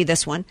 particularly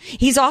this one.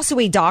 He's also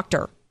a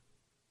doctor,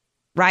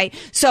 right?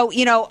 So,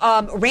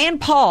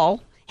 Rand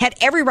Paul had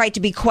every right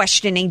to be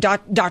questioning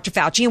Dr.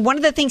 Fauci. And one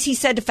of the things he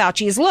said to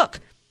Fauci is, look,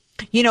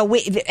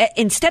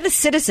 instead of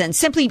citizens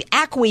simply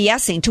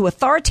acquiescing to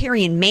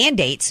authoritarian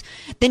mandates,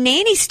 the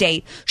nanny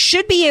state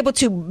should be able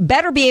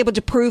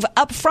to prove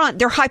up front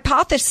their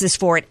hypothesis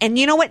for it. And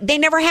you know what? They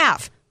never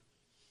have.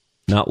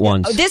 Not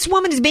once. This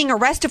woman is being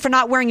arrested for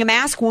not wearing a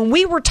mask when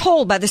we were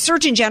told by the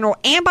Surgeon General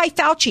and by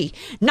Fauci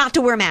not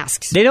to wear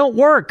masks. They don't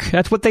work.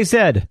 That's what they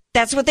said.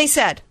 That's what they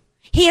said.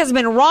 He has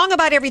been wrong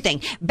about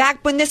everything.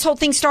 Back when this whole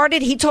thing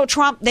started, he told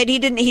Trump that he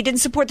didn't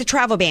support the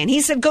travel ban.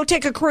 He said, go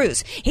take a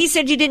cruise. He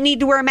said you didn't need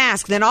to wear a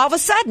mask. Then all of a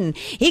sudden,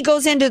 he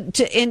goes into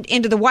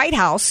the White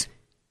House.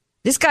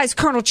 This guy's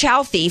Colonel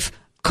Chowthief,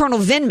 Colonel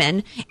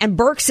Vindman, and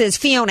Burks is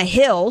Fiona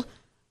Hill.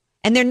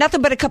 And they're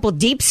nothing but a couple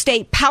deep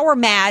state, power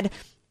mad,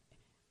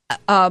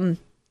 I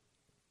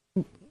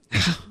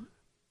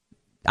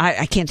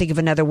can't think of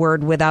another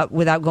word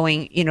without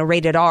going,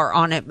 rated R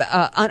on it.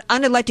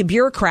 Unelected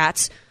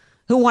bureaucrats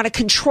who want to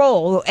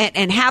control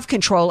and have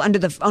control under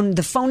the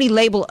phony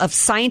label of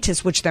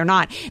scientists, which they're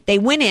not. They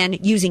went in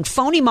using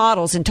phony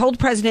models and told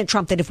President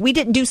Trump that if we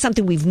didn't do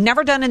something we've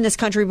never done in this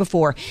country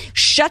before,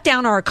 shut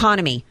down our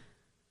economy,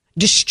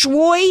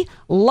 destroy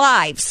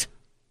lives.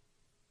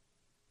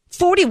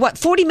 40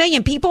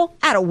 million people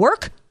out of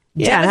work?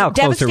 Yeah, and how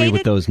close are we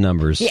with those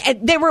numbers? Yeah,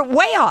 they were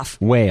way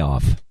off. Way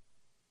off.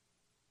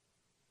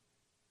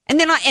 And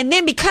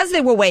then because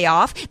they were way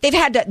off, they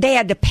had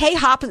to pay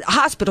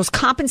hospitals,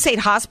 compensate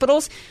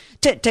hospitals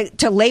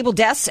to label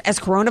deaths as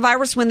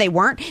coronavirus when they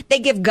weren't. They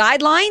give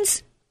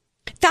guidelines.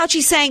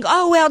 Fauci saying,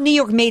 "Oh well, New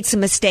York made some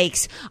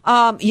mistakes."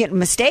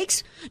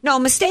 Mistakes? No,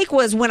 mistake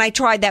was when I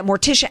tried that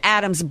Morticia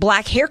Adams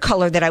black hair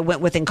color that I went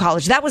with in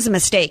college. That was a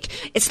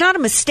mistake. It's not a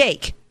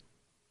mistake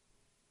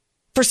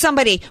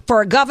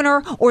for a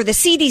governor or the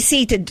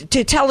CDC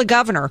to tell a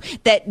governor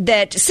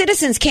that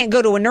citizens can't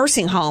go to a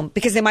nursing home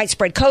because they might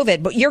spread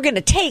COVID, but you're going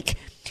to take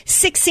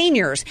sick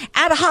seniors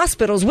out of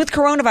hospitals with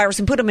coronavirus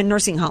and put them in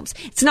nursing homes.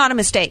 It's not a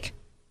mistake.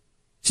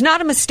 It's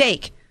not a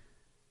mistake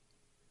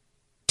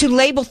to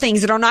label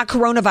things that are not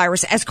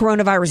coronavirus as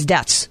coronavirus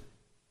deaths.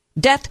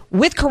 Death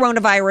with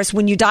coronavirus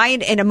when you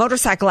died in a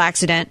motorcycle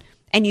accident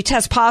and you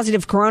test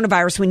positive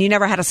coronavirus when you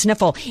never had a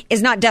sniffle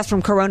is not death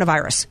from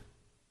coronavirus.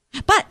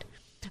 But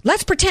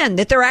let's pretend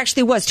that there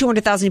actually was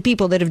 200,000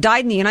 people that have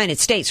died in the United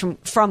States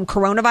from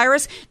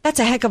coronavirus. That's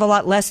a heck of a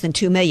lot less than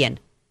 2 million.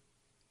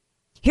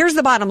 Here's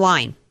the bottom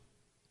line.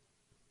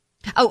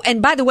 Oh,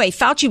 and by the way,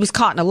 Fauci was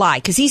caught in a lie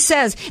because he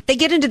says they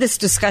get into this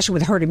discussion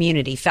with herd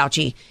immunity,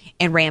 Fauci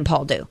and Rand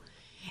Paul do.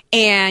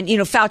 And,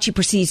 Fauci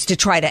proceeds to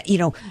try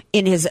to,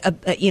 in his,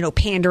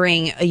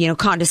 pandering,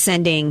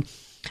 condescending,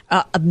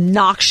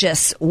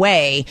 obnoxious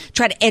way,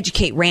 try to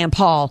educate Rand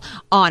Paul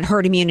on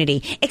herd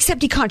immunity,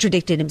 except he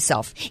contradicted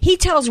himself. He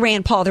tells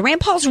Rand Paul that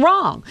Rand Paul's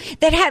wrong,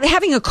 that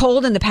having a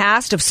cold in the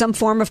past of some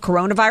form of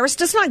coronavirus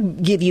does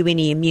not give you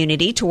any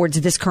immunity towards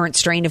this current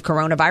strain of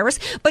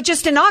coronavirus, but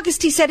just in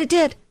August he said it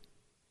did.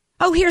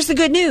 Oh, here's the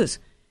good news.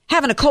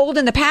 Having a cold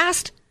in the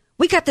past,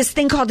 we got this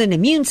thing called an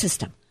immune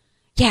system.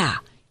 Yeah.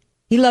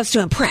 He loves to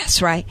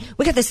impress, right?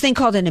 We got this thing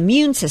called an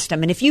immune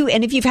system. And if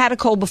you've had a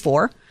cold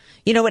before,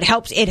 it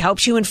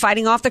helps you in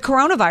fighting off the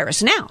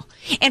coronavirus now.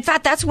 In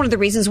fact, that's one of the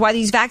reasons why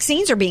these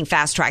vaccines are being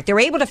fast tracked. They're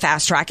able to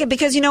fast track it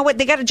because you know what?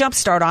 They got a jump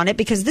start on it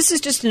because this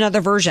is just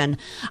another version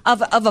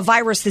of a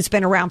virus that's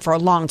been around for a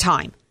long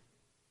time.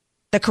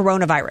 The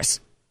coronavirus.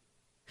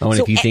 Oh, and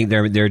if you think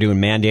they're doing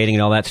mandating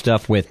and all that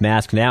stuff with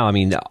masks now, I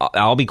mean,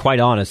 I'll be quite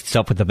honest,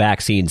 stuff with the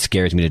vaccine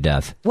scares me to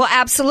death. Well,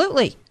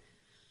 absolutely.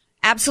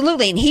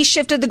 Absolutely. And he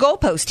shifted the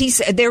goalpost. He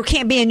said there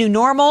can't be a new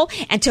normal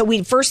until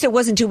it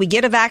was until we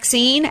get a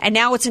vaccine. And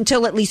now it's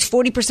until at least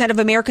 40% of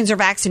Americans are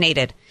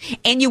vaccinated.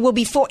 And you will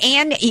be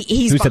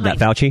he's Who said that,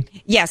 Fauci?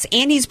 Yes.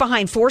 And he's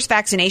behind forced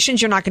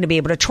vaccinations. You're not going to be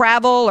able to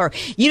travel or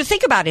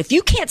think about it. If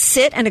you can't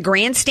sit in a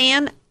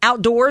grandstand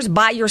outdoors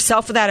by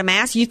yourself without a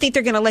mask, you think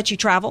they're going to let you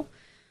travel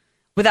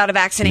without a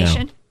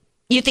vaccination? No.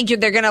 You think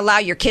they're going to allow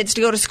your kids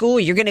to go to school?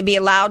 You're going to be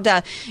allowed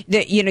to,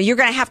 you're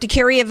going to have to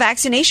carry a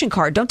vaccination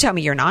card. Don't tell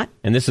me you're not.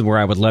 And this is where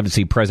I would love to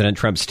see President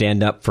Trump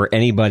stand up for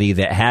anybody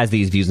that has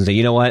these views and say,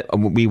 you know what?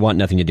 We want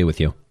nothing to do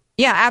with you.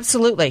 Yeah,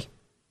 absolutely.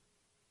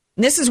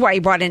 And this is why he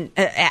brought in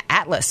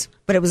Atlas,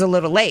 but it was a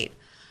little late.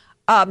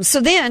 On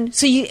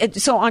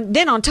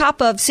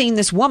top of seeing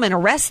this woman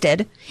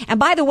arrested, and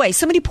by the way,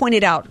 somebody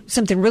pointed out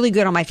something really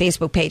good on my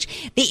Facebook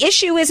page. The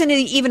issue isn't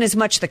even as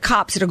much the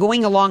cops that are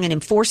going along and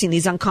enforcing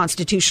these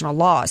unconstitutional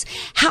laws.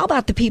 How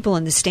about the people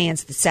in the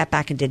stands that sat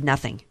back and did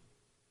nothing?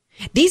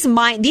 These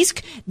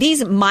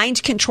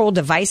mind control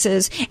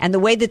devices and the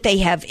way that they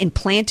have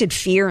implanted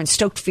fear and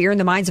stoked fear in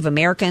the minds of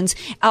Americans,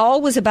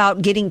 all was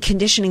about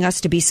conditioning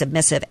us to be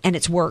submissive, and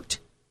it's worked.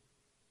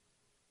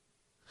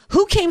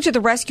 Who came to the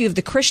rescue of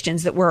the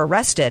Christians that were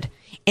arrested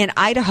in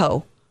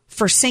Idaho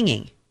for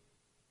singing?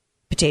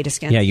 Potato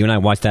Skins. Yeah, you and I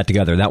watched that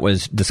together. That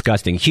was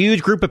disgusting.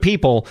 Huge group of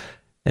people,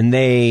 and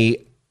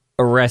they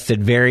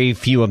arrested very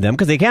few of them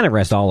because they can't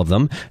arrest all of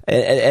them,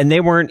 and they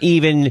weren't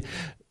even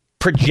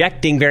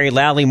projecting very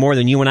loudly more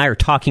than you and I are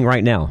talking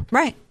right now.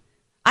 Right.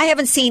 I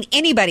haven't seen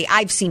anybody.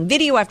 I've seen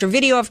video after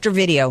video after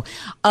video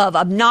of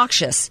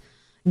obnoxious,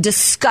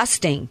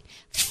 disgusting,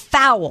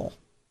 foul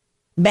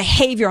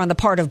behavior on the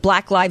part of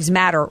Black Lives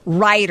Matter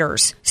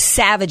rioters,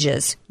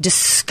 savages,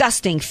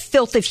 disgusting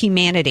filth of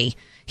humanity,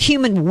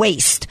 human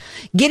waste,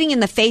 getting in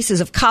the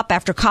faces of cop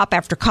after cop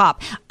after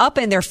cop, up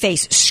in their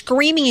face,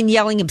 screaming and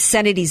yelling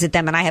obscenities at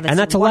them, and I haven't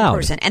seen one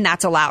person. And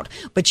that's allowed.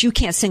 But you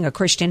can't sing a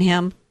Christian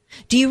hymn.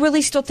 Do you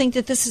really still think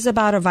that this is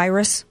about a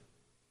virus?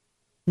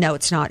 No,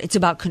 it's not. It's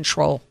about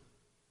control.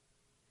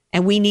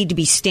 And we need to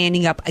be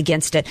standing up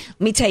against it.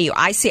 Let me tell you,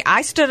 I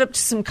stood up to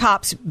some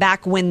cops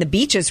back when the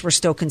beaches were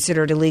still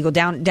considered illegal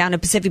down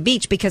at Pacific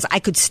Beach because I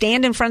could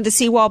stand in front of the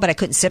seawall, but I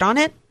couldn't sit on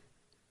it.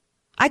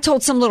 I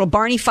told some little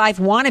Barney Fife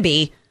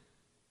wannabe,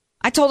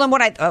 I told him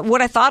what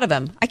I thought of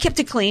him. I kept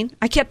it clean.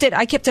 I kept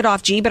it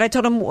off G, but I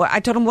told him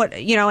what,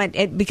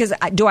 because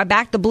do I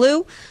back the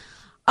blue?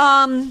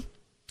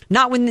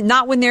 Not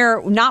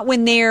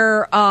when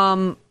they're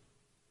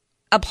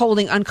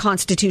upholding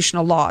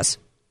unconstitutional laws.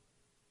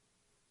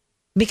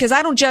 Because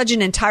I don't judge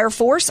an entire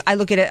force. I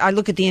look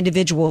at the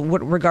individual,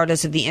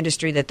 regardless of the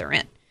industry that they're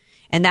in.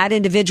 And that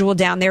individual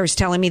down there is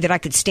telling me that I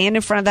could stand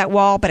in front of that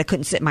wall, but I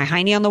couldn't sit my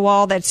hiney on the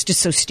wall. That's just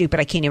so stupid.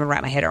 I can't even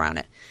wrap my head around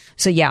it.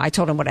 So yeah, I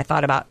told him what I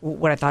thought about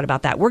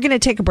that. We're going to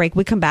take a break.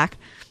 We come back.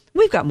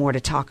 We've got more to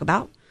talk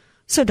about.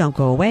 So don't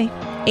go away.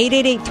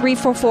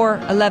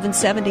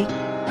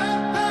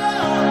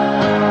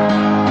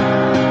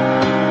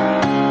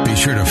 888-344-1170. Be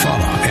sure to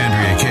follow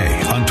Andrea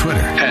Kaye on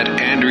Twitter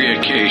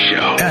 @AndreaKaye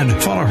Show. And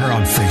follow her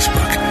on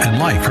Facebook and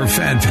like her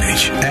fan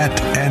page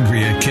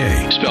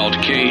 @AndreaKaye. Spelled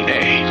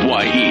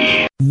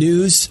Kaye.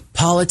 News,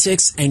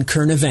 politics, and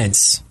current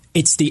events.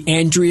 It's the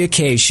Andrea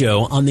Kaye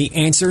Show on The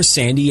Answer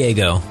San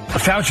Diego.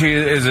 Fauci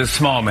is a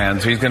small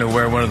man, so he's going to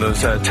wear one of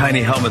those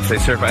tiny helmets they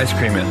serve ice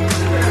cream in.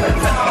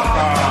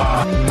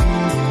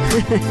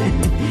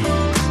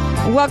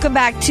 Welcome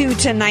back to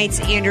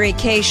tonight's Andrea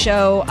Kaye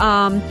Show.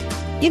 I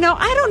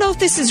don't know if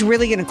this is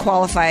really going to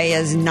qualify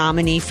as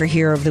nominee for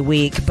Hero of the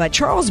Week, but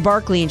Charles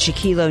Barkley and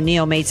Shaquille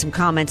O'Neal made some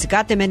comments that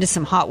got them into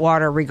some hot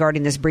water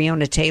regarding this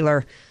Breonna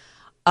Taylor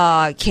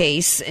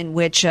case in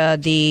which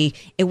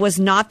it was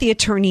not the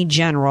Attorney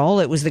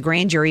General. It was the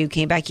grand jury who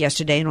came back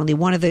yesterday, and only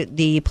one of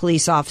the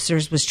police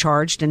officers was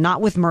charged, and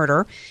not with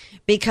murder,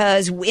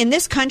 because in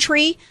this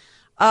country,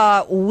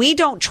 we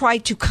don't try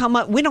to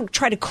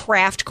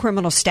craft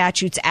criminal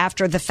statutes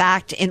after the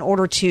fact in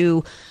order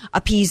to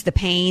appease the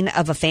pain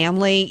of a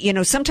family.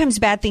 Sometimes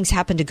bad things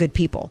happen to good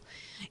people.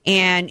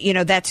 And,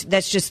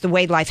 that's just the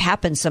way life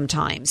happens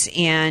sometimes.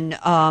 And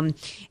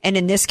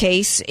in this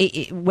case,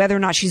 whether or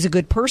not she's a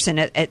good person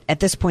at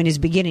this point is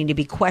beginning to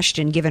be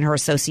questioned given her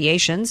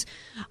associations.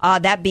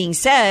 That being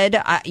said,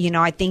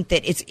 I think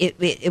that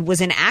it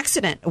was an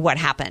accident what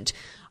happened.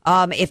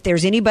 If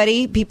there's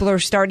anybody, people are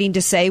starting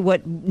to say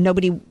what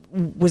nobody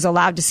was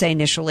allowed to say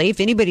initially. If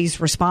anybody's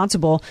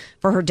responsible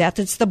for her death,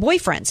 it's the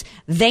boyfriends.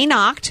 They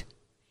knocked.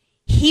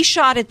 He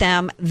shot at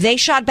them. They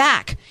shot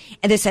back.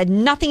 And this had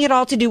nothing at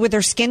all to do with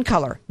their skin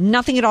color.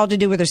 Nothing at all to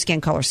do with their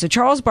skin color. So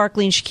Charles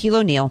Barkley and Shaquille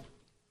O'Neal,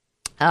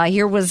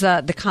 here was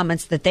the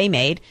comments that they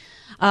made.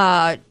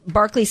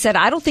 Barkley said,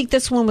 I don't think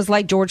this one was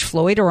like George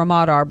Floyd or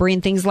Ahmaud Arbery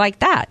and things like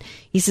that.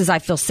 He says, I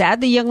feel sad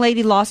the young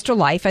lady lost her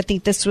life. I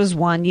think this was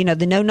one,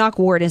 the no-knock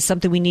warrant is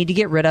something we need to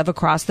get rid of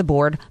across the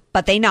board.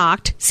 But they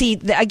knocked. See,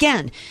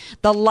 again,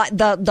 the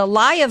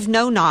lie of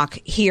no-knock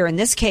here in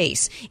this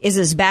case is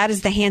as bad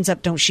as the hands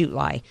up, don't shoot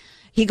lie.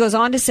 He goes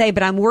on to say,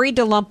 but I'm worried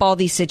to lump all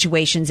these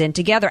situations in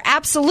together.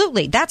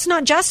 Absolutely. That's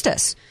not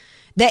justice.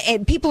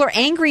 People are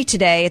angry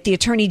today at the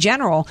Attorney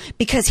General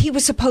because he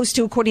was supposed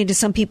to, according to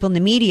some people in the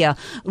media,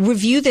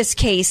 review this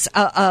case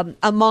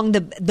among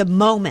the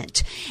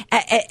moment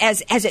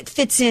as it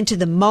fits into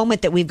the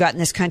moment that we've got in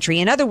this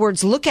country. In other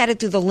words, look at it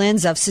through the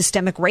lens of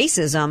systemic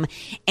racism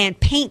and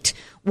paint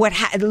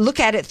look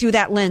at it through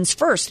that lens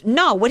first.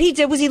 No, what he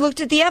did was he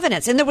looked at the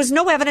evidence, and there was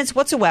no evidence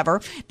whatsoever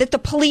that the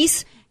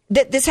police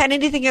that this had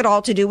anything at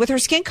all to do with her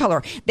skin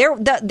color.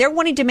 They're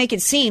wanting to make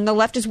it seem, the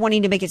left is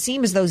wanting to make it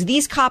seem as though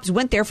these cops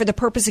went there for the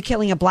purpose of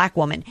killing a black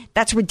woman.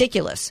 That's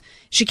ridiculous.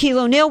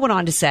 Shaquille O'Neal went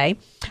on to say,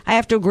 I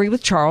have to agree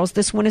with Charles.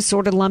 This one is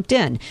sort of lumped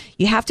in.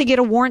 You have to get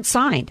a warrant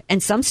signed,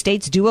 and some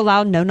states do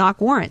allow no-knock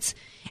warrants.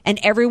 And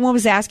everyone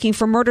was asking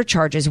for murder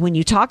charges. When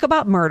you talk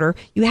about murder,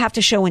 you have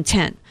to show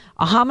intent.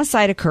 A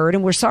homicide occurred,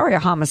 and we're sorry a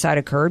homicide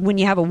occurred. When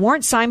you have a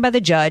warrant signed by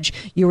the judge,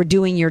 you were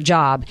doing your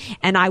job.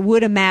 And I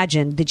would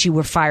imagine that you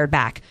were fired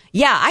back.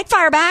 Yeah, I'd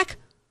fire back.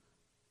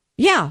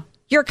 Yeah.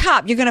 You're a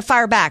cop. You're going to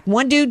fire back.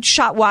 One dude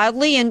shot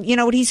wildly, and you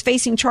know what? He's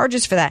facing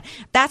charges for that.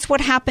 That's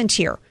what happened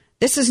here.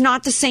 This is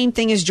not the same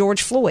thing as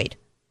George Floyd.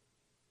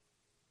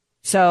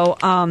 So,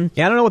 I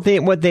don't know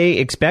what they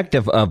expect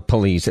of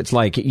police. It's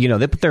like, you know,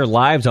 they put their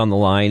lives on the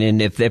line,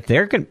 and if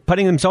they're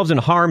putting themselves in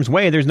harm's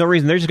way, there's no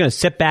reason they're just going to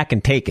sit back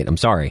and take it. I'm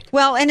sorry.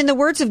 Well, and in the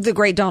words of the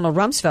great Donald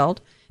Rumsfeld,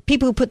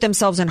 people who put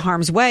themselves in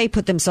harm's way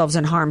put themselves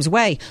in harm's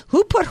way.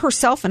 Who put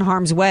herself in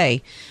harm's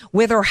way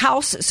with her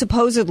house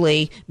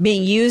supposedly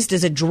being used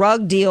as a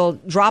drug deal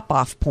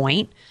drop-off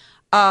point?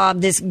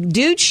 This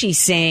dude she's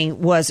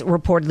saying was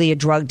reportedly a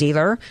drug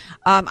dealer.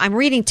 I'm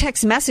reading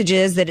text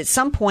messages that at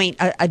some point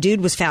a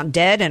dude was found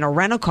dead in a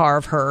rental car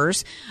of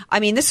hers. I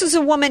mean, this is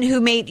a woman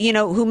who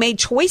made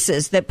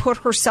choices that put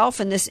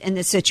herself in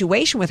this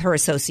situation with her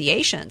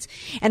associations.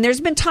 And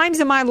there's been times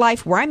in my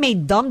life where I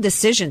made dumb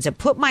decisions and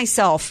put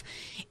myself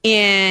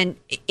in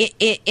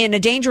a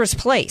dangerous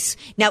place.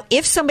 Now,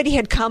 if somebody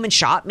had come and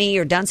shot me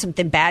or done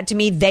something bad to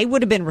me, they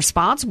would have been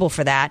responsible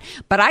for that.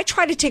 But I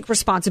try to take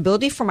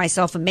responsibility for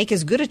myself and make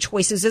as good a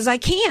choices as I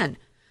can.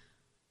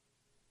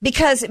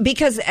 Because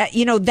choices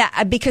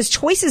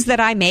that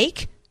I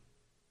make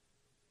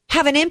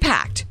have an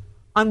impact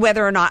on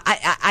whether or not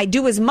I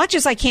do as much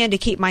as I can to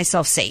keep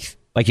myself safe.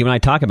 Like you and I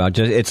talk about,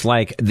 it's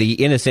like the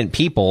innocent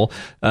people,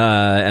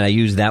 and I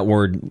use that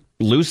word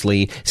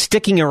loosely,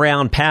 sticking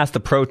around past the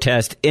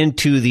protest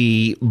into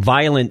the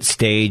violent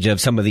stage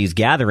of some of these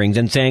gatherings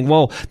and saying,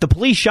 well, the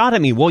police shot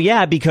at me. Well,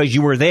 yeah, because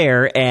you were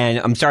there, and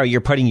I'm sorry, you're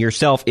putting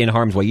yourself in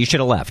harm's way. You should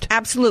have left.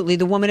 Absolutely.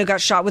 The woman who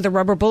got shot with a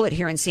rubber bullet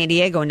here in San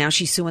Diego, and now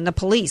she's suing the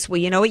police. Well,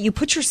 you know what? You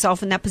put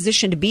yourself in that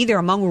position to be there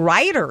among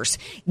rioters.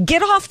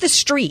 Get off the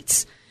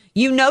streets.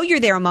 You know you're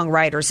there among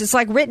rioters. It's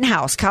like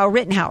Rittenhouse, Kyle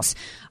Rittenhouse.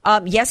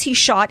 Yes, he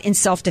shot in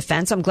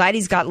self-defense. I'm glad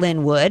he's got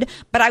Lynn Wood,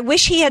 but I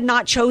wish he had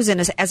not chosen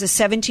as a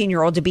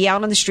 17-year-old to be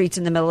out on the streets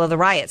in the middle of the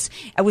riots.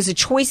 It was a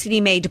choice that he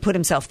made to put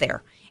himself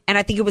there, and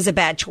I think it was a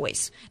bad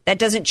choice. That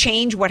doesn't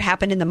change what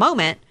happened in the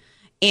moment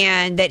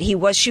and that he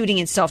was shooting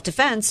in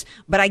self-defense,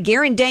 but I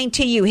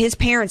guarantee you his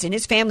parents and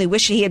his family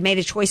wish he had made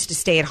a choice to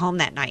stay at home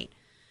that night.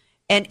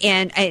 And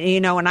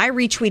I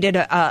retweeted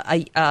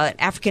an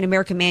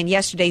African-American man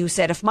yesterday who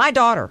said, if my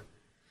daughter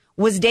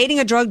was dating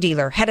a drug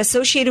dealer, had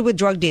associated with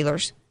drug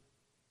dealers,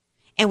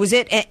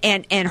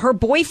 and her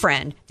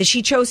boyfriend that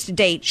she chose to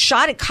date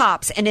shot at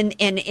cops, and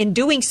in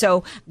doing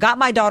so got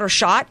my daughter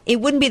shot,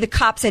 it wouldn't be the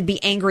cops I'd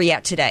be angry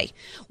at today.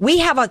 We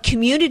have a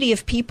community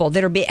of people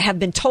that have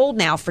been told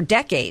now for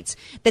decades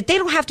that they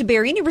don't have to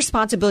bear any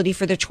responsibility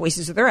for their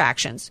choices or their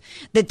actions,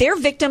 that they're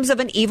victims of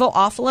an evil,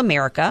 awful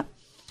America.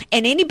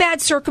 And any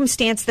bad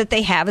circumstance that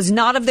they have is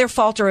not of their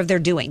fault or of their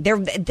doing.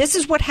 This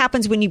is what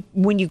happens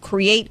when you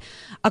create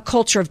a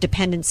culture of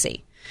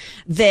dependency.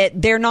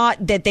 That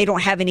they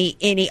don't have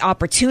any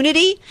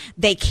opportunity.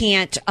 They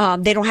can't.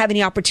 They don't have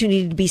any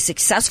opportunity to be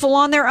successful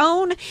on their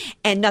own,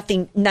 and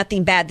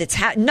nothing bad that's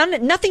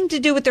nothing to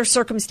do with their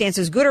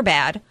circumstances, good or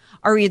bad,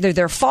 are either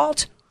their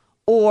fault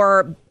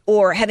or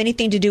have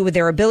anything to do with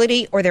their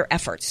ability or their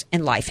efforts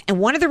in life. And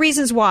one of the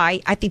reasons why,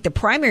 I think the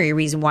primary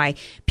reason why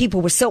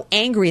people were so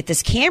angry at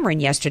this Cameron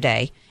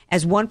yesterday,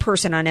 as one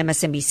person on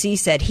MSNBC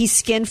said, he's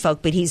skin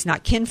folk, but he's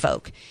not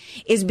kinfolk,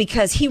 is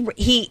because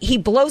he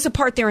blows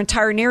apart their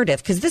entire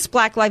narrative. Because this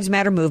Black Lives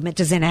Matter movement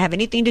doesn't have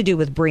anything to do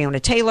with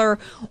Breonna Taylor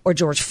or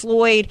George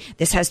Floyd.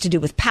 This has to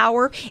do with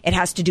power. It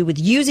has to do with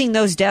using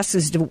those deaths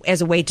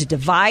as a way to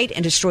divide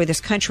and destroy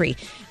this country.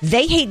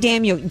 They hate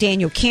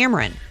Daniel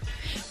Cameron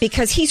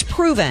because he's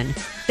proven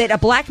that a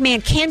black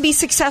man can be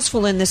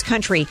successful in this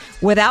country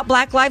without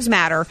Black Lives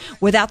Matter,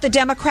 without the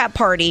Democrat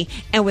Party,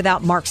 and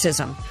without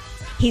Marxism.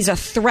 He's a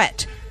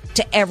threat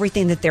to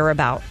everything that they're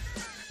about.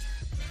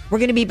 We're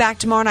going to be back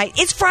tomorrow night.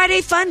 It's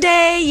Friday Fun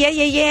Day.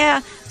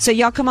 Yeah. So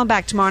y'all come on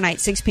back tomorrow night,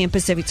 6 p.m.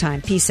 Pacific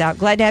time. Peace out.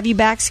 Glad to have you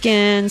back,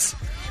 Skins.